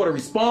some sort of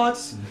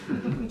response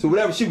to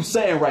whatever she was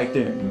saying right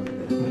there.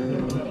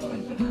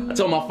 I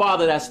told my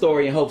father that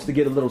story in hopes to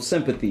get a little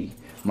sympathy.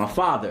 My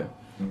father,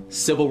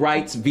 civil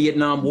rights,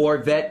 Vietnam War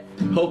vet,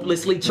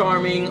 hopelessly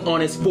charming on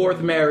his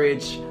fourth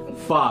marriage,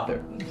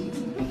 father.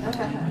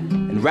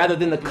 And rather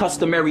than the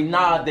customary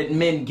nod that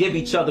men give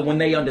each other when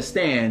they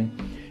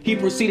understand, he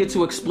proceeded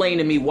to explain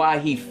to me why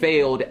he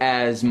failed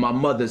as my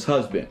mother's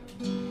husband.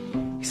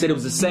 He said it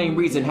was the same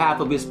reason half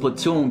of his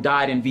platoon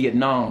died in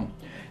Vietnam,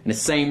 and the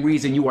same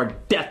reason you are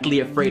deathly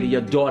afraid of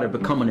your daughter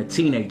becoming a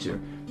teenager.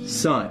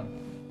 Son,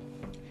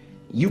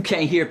 you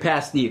can't hear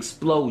past the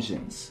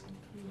explosions.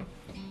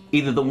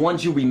 Either the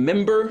ones you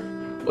remember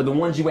or the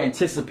ones you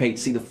anticipate.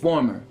 See, the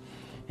former,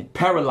 it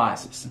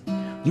paralyzes.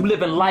 You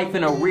live in life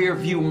in a rear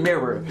view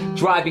mirror,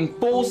 driving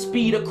full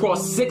speed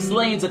across 6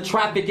 lanes of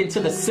traffic into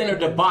the center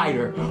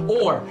divider,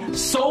 or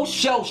so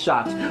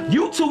shell-shocked,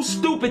 you too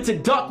stupid to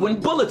duck when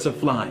bullets are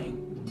flying.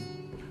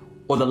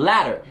 Or the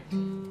latter,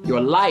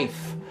 your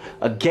life,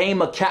 a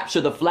game of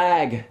capture the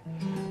flag.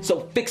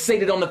 So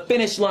fixated on the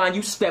finish line,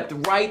 you stepped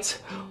right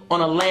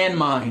on a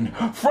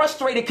landmine,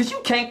 frustrated because you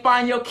can't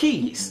find your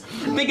keys.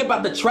 Think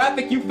about the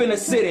traffic you finna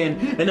sit in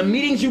and the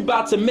meetings you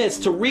about to miss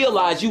to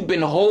realize you've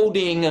been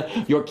holding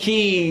your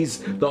keys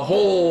the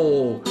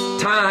whole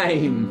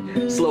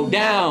time. Slow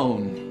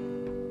down.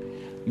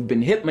 You've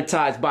been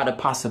hypnotized by the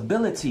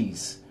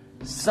possibilities.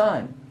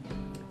 Son,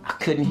 I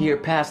couldn't hear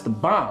past the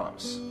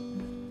bombs.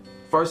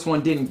 First one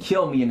didn't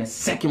kill me and the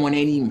second one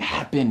ain't even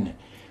happened,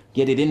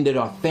 yet it ended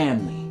our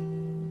family.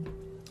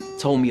 It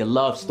told me a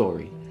love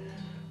story.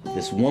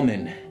 This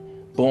woman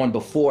born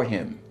before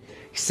him.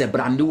 He said,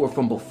 but I knew her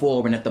from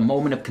before, and at the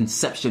moment of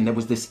conception, there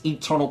was this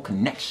eternal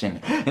connection.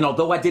 And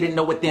although I didn't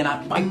know it then,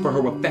 I fight for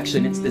her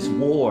affection. It's this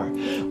war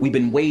we've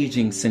been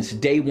waging since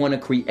day one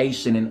of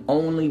creation, and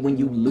only when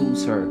you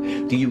lose her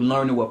do you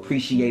learn to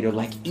appreciate her.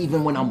 Like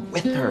even when I'm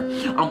with her,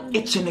 I'm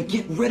itching to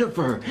get rid of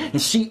her, and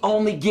she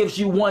only gives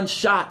you one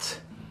shot.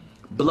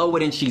 Blow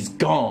it and she's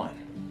gone.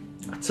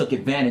 I took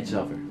advantage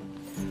of her.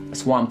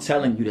 That's why I'm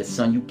telling you that,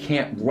 son, you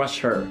can't rush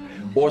her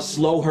or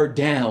slow her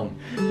down.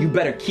 You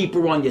better keep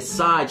her on your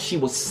side. She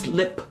will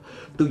slip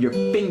through your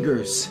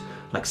fingers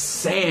like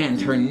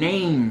sand. Her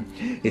name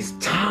is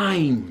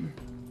time.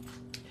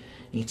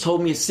 And he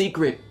told me a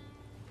secret.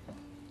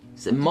 He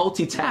said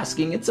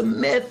multitasking, it's a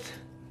myth.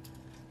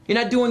 You're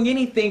not doing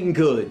anything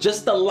good,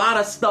 just a lot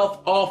of stuff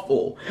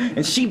awful.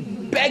 And she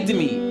begged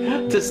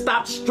me to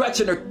stop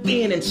stretching her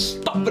thin and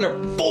stuffing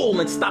her full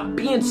and stop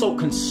being so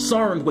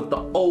concerned with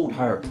the old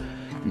her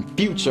and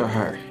future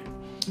her.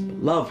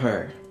 Love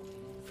her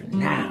for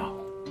now.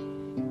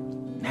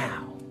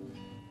 Now.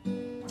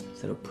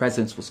 So the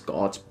presence was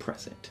God's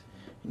present.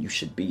 And you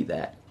should be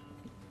that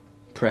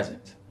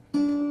present.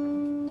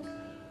 So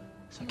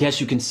I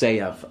guess you can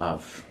say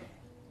I've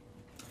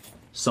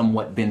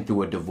somewhat been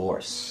through a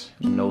divorce.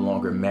 I'm no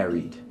longer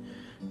married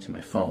to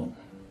my phone.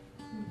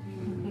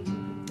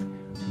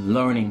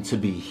 Learning to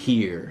be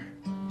here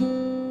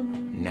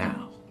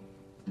now.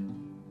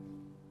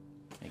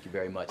 Thank you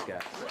very much,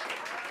 guys.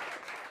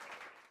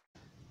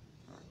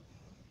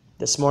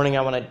 This morning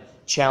I want to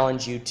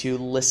challenge you to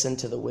listen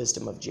to the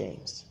wisdom of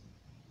James.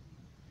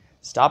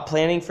 Stop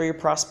planning for your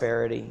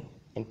prosperity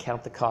and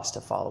count the cost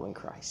of following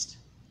Christ.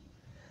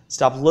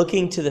 Stop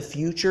looking to the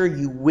future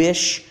you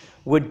wish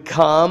would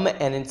come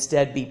and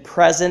instead be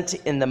present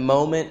in the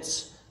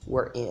moments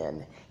we're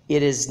in.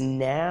 It is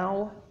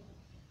now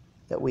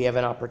that we have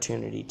an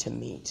opportunity to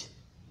meet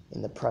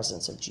in the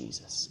presence of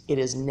Jesus. It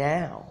is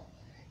now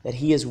that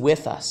he is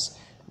with us,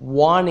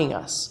 wanting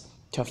us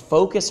to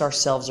focus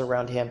ourselves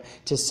around him,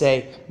 to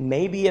say,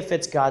 maybe if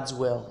it's God's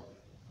will,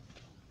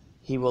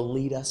 he will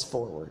lead us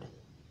forward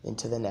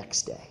into the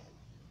next day.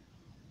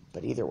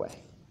 But either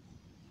way,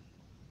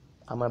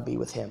 I'm going to be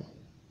with him.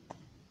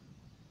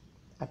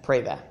 I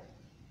pray that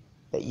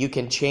you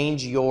can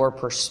change your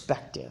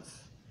perspective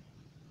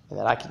and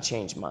that I can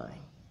change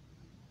mine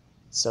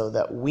so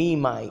that we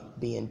might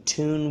be in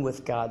tune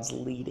with God's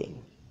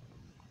leading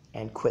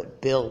and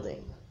quit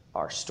building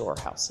our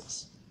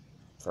storehouses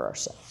for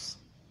ourselves.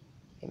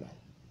 Amen.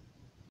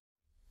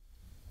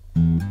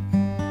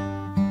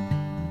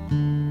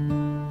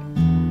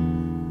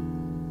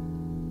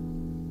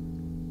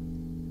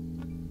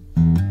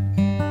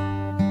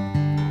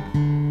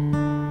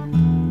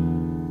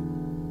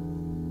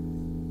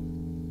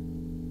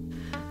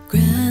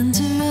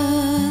 Grandeur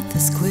earth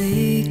has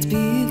quaked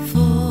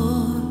before,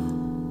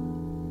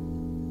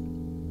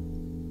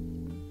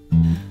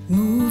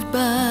 moved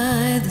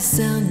by the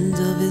sound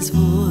of his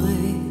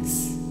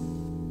voice,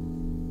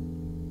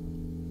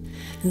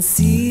 and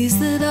seas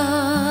that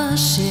are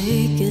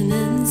shaken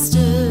and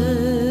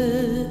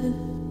stirred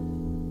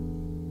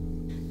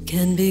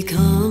can be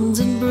calmed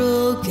and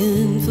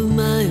broken for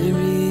my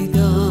regard.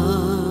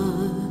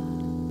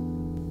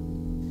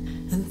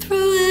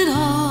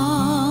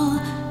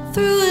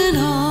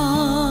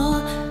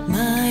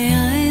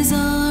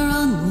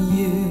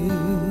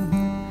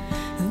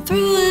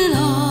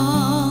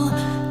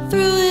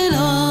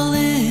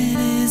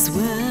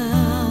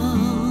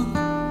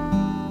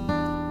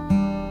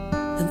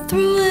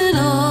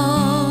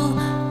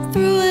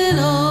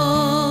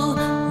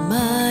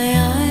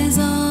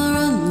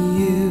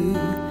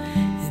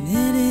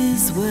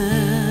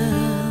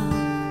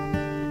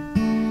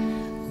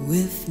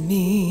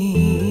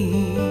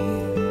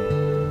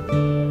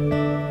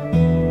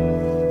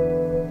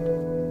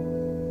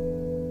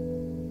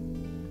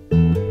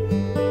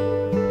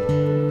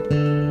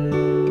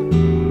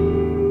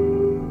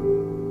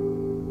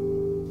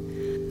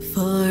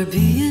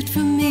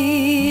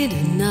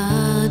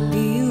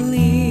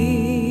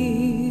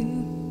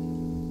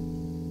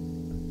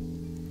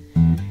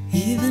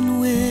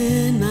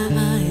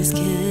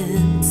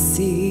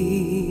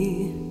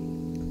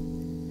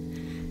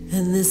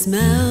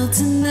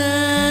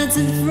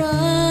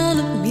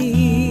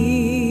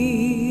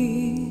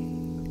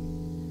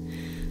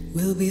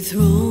 will be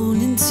thrown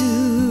into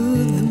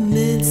the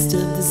midst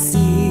of the sea.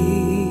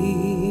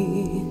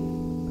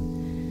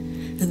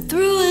 And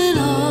through it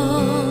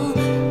all,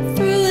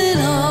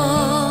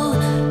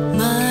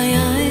 my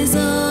eyes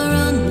are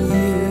on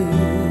you.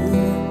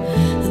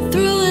 And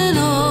through it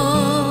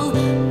all,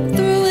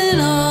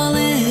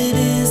 it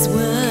is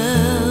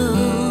well.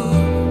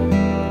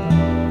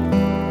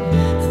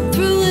 And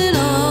through it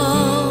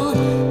all,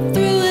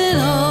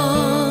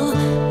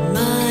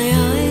 my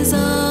eyes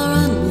are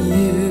on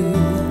you.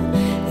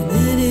 And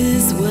it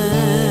is well.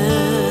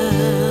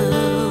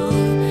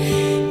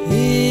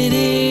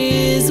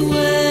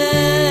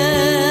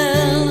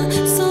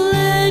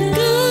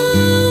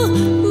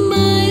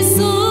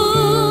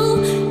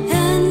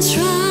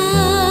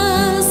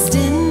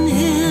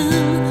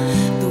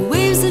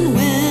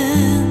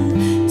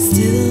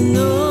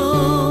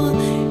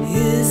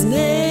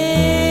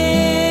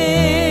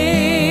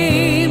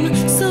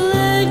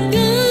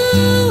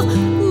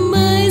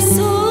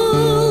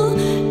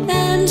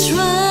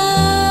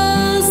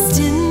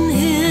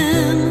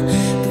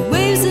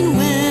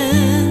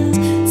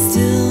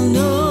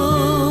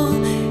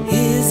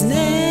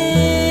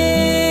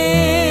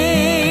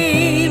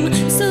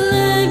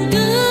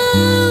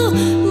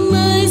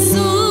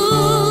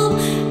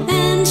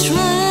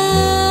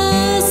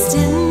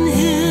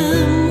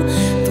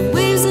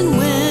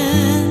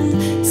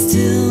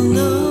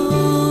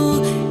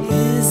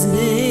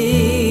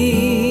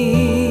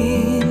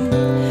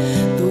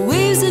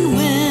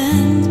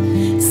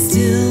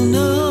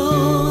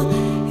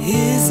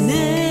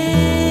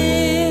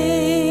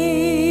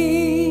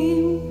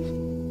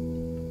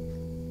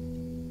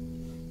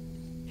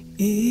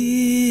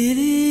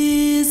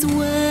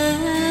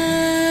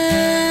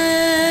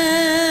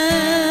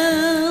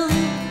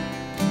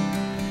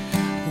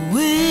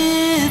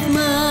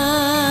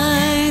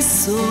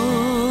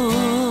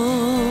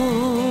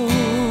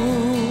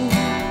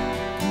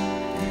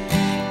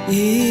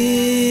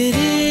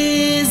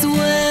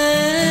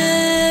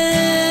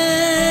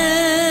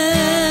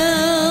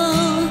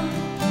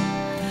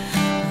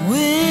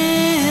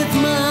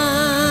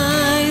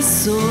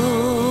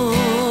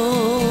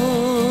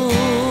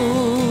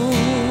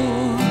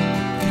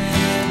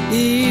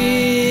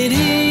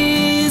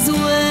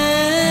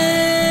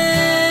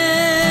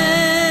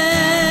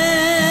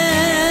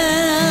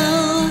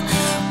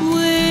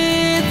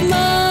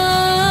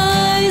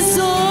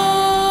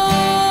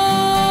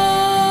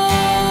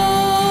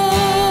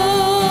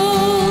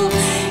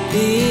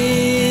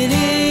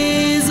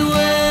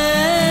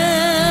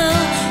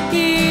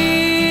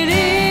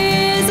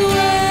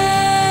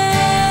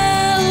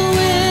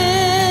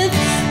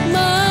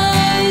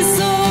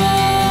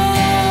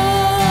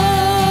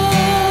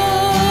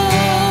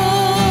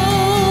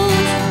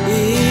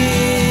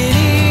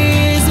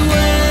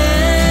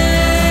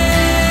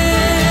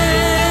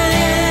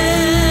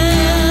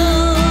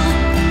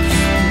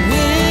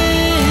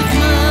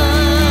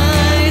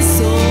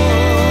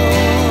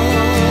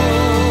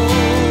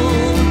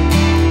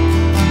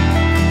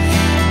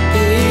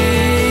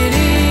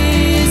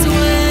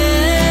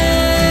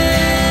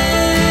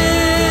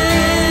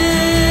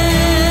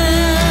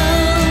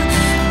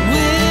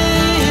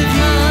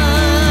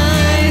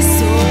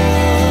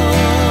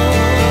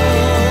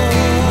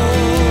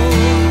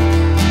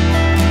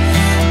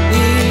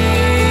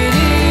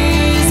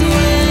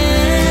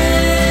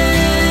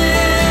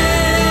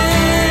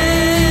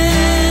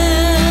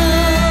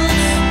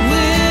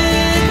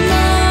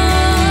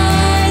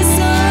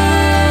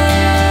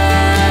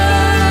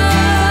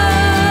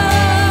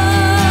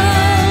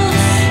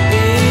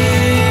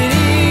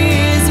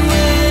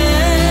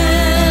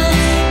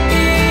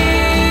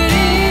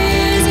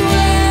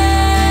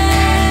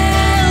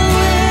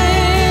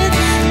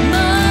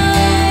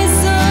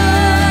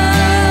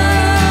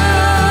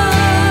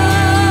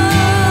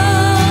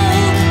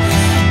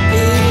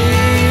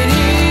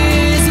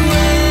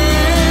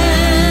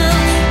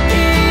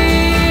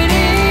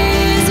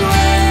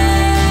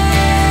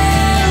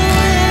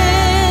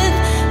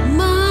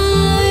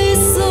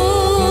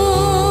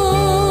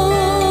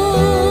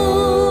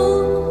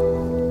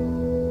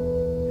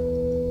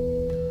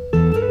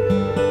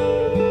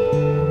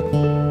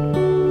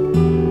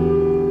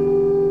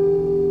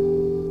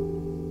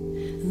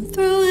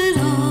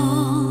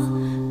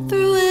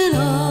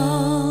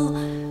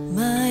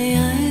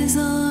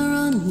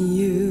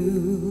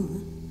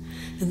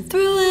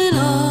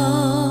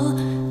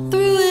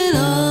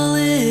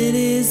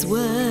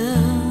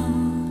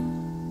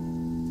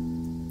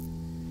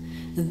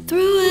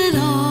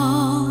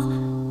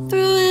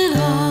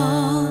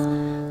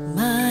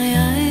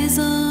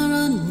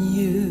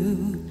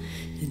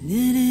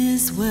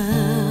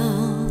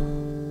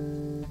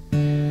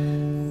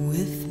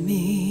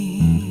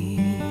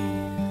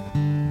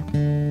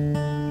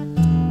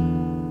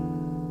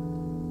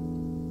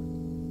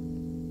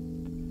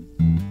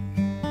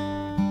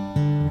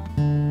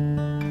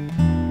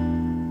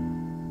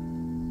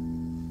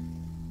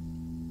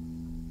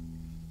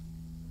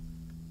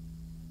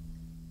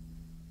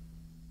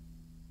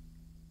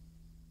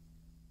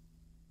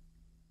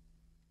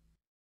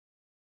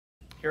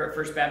 Here at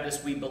First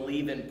Baptist, we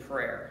believe in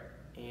prayer,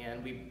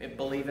 and we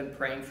believe in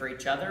praying for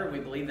each other. We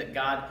believe that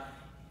God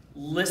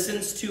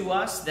listens to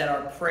us, that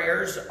our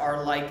prayers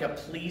are like a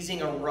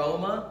pleasing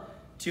aroma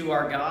to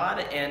our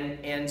God,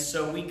 and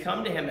so we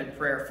come to him in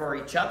prayer for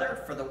each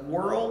other, for the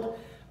world,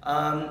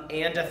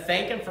 and to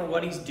thank him for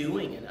what he's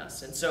doing in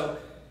us. And so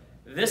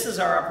this is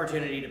our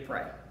opportunity to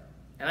pray.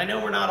 And I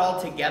know we're not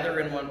all together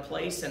in one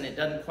place, and it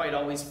doesn't quite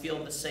always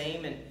feel the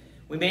same, and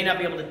we may not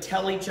be able to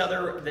tell each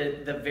other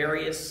the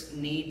various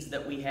needs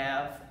that we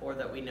have or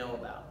that we know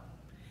about.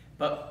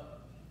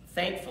 But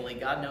thankfully,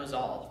 God knows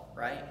all,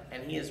 right?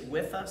 And he is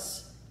with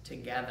us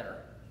together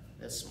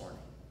this morning.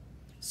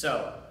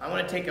 So I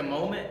want to take a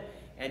moment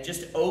and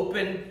just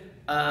open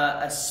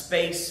a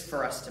space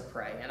for us to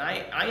pray. And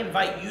I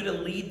invite you to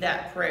lead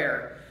that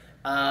prayer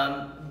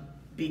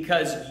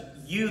because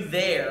you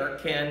there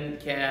can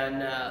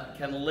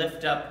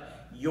lift up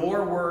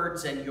your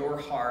words and your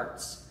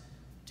hearts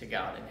to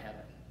God in heaven.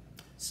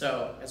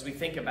 So as we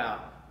think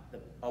about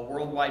a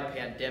worldwide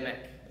pandemic,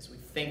 as we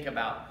think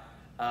about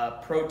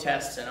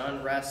protests and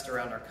unrest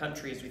around our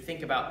country, as we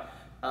think about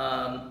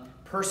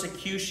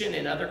persecution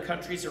in other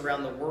countries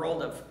around the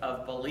world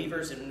of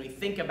believers, and when we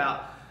think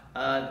about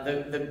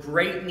the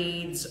great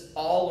needs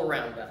all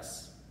around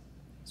us,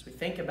 as we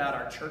think about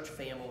our church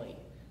family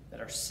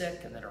that are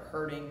sick and that are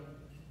hurting,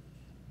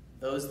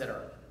 those that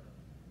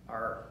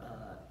are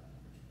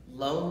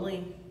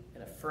lonely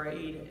and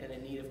afraid and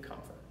in need of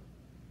comfort,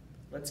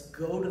 let's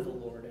go to the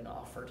Lord and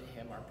offer to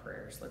him our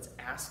prayers. Let's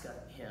ask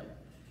him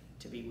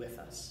to be with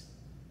us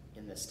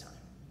in this time.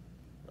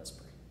 Let's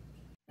pray.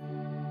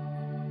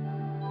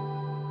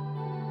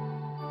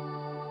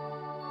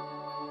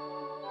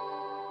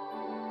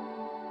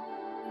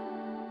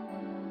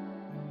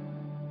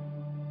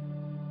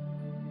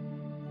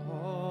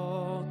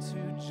 All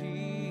to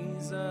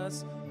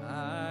Jesus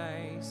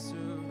I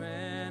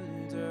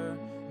surrender,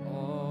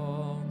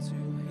 all to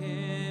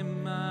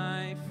him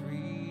I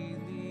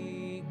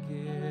freely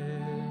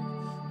give.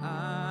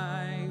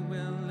 I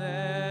will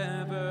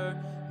ever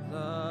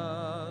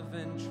love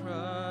and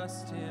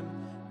trust him,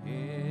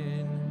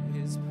 in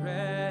his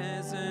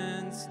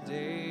presence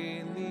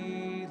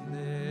daily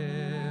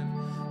live.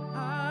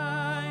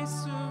 I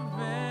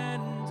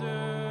surrender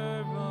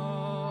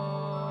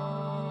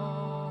all.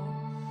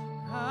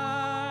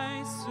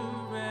 I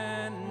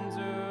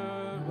surrender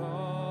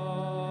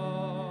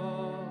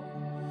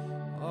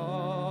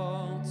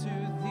all to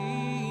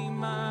thee,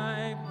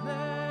 my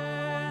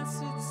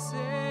blessed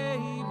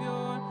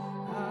Savior.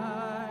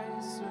 I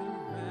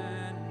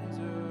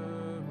surrender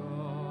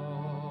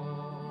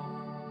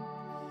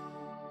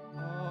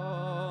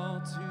all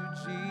to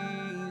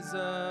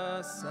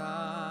Jesus.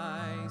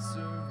 I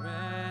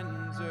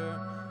surrender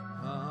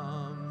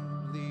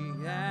humbly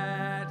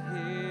at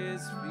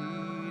his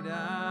feet.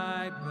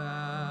 I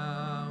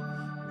bow,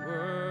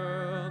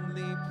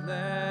 worldly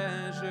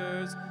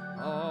pleasures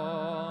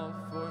all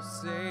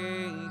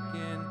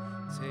forsaken.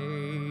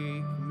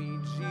 Take me,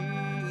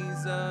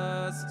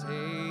 Jesus,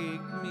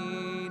 take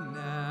me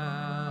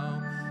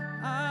now.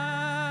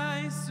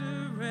 I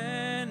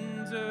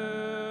surrender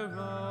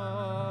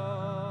all.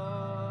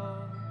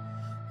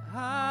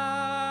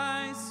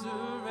 I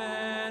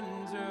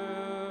surrender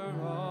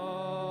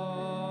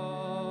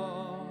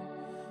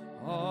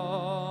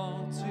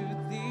all to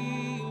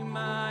thee,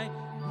 my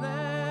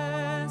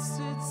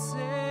blessed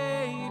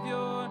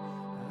Savior.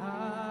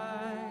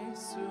 I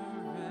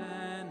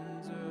surrender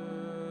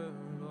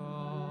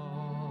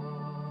all.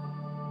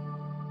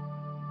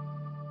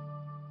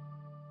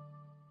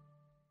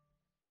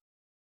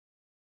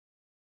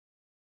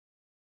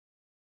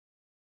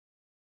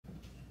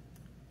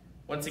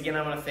 Once again,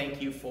 I want to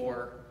thank you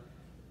for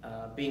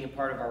being a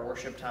part of our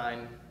worship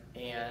time,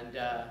 and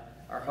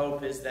our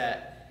hope is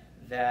that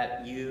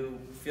you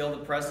feel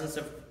the presence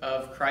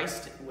of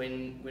Christ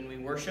when we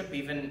worship,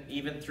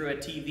 even through a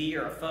TV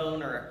or a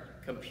phone or a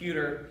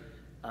computer,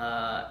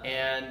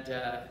 and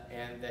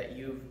that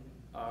you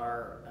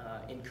are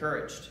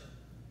encouraged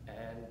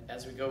and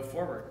as we go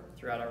forward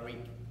throughout our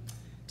week.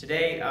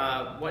 Today,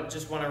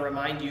 just want to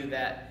remind you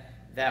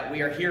that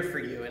we are here for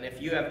you, and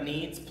if you have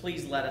needs,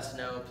 please let us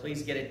know.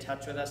 Please get in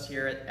touch with us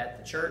here at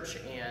the church,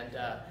 and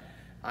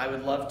I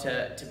would love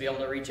to be able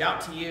to reach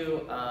out to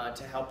you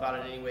to help out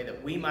in any way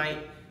that we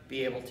might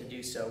be able to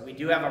do so. We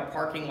do have our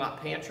parking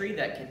lot pantry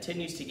that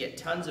continues to get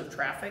tons of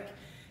traffic.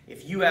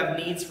 If you have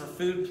needs for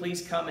food,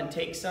 please come and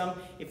take some.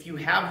 If you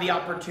have the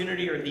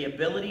opportunity or the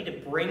ability to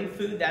bring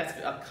food, that's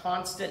a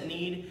constant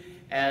need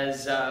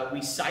as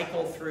we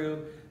cycle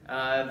through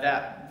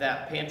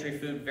that pantry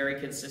food very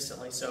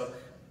consistently. So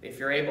if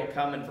you're able,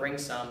 come and bring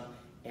some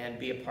and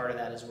be a part of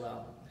that as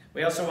well.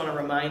 We also want to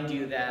remind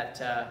you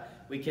that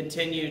we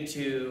continue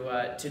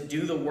to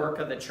do the work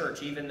of the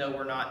church, even though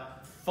we're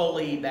not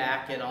fully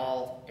back in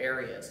all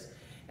areas.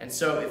 And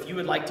so if you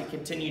would like to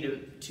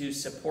continue to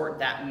support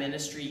that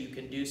ministry, you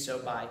can do so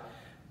by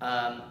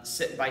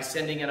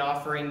sending an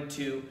offering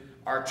to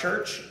our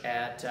church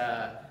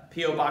at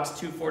P.O. Box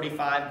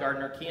 245,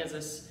 Gardner,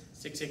 Kansas,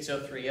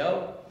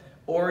 66030.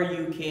 or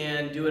you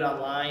can do it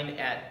online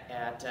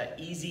at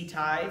Easy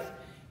Tithe,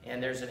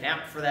 and there's an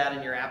app for that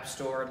in your app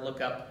store.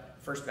 Look up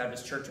First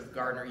Baptist Church of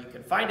Gardner. You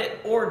can find it,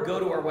 or go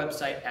to our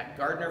website at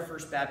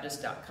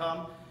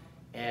gardnerfirstbaptist.com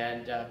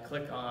and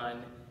click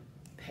on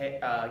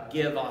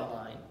Give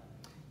Online.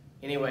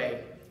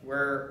 Anyway,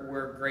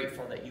 we're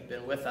grateful that you've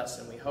been with us,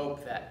 and we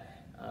hope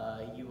that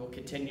you will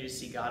continue to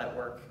see God at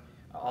work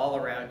all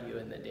around you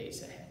in the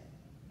days ahead.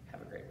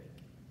 Have a great week.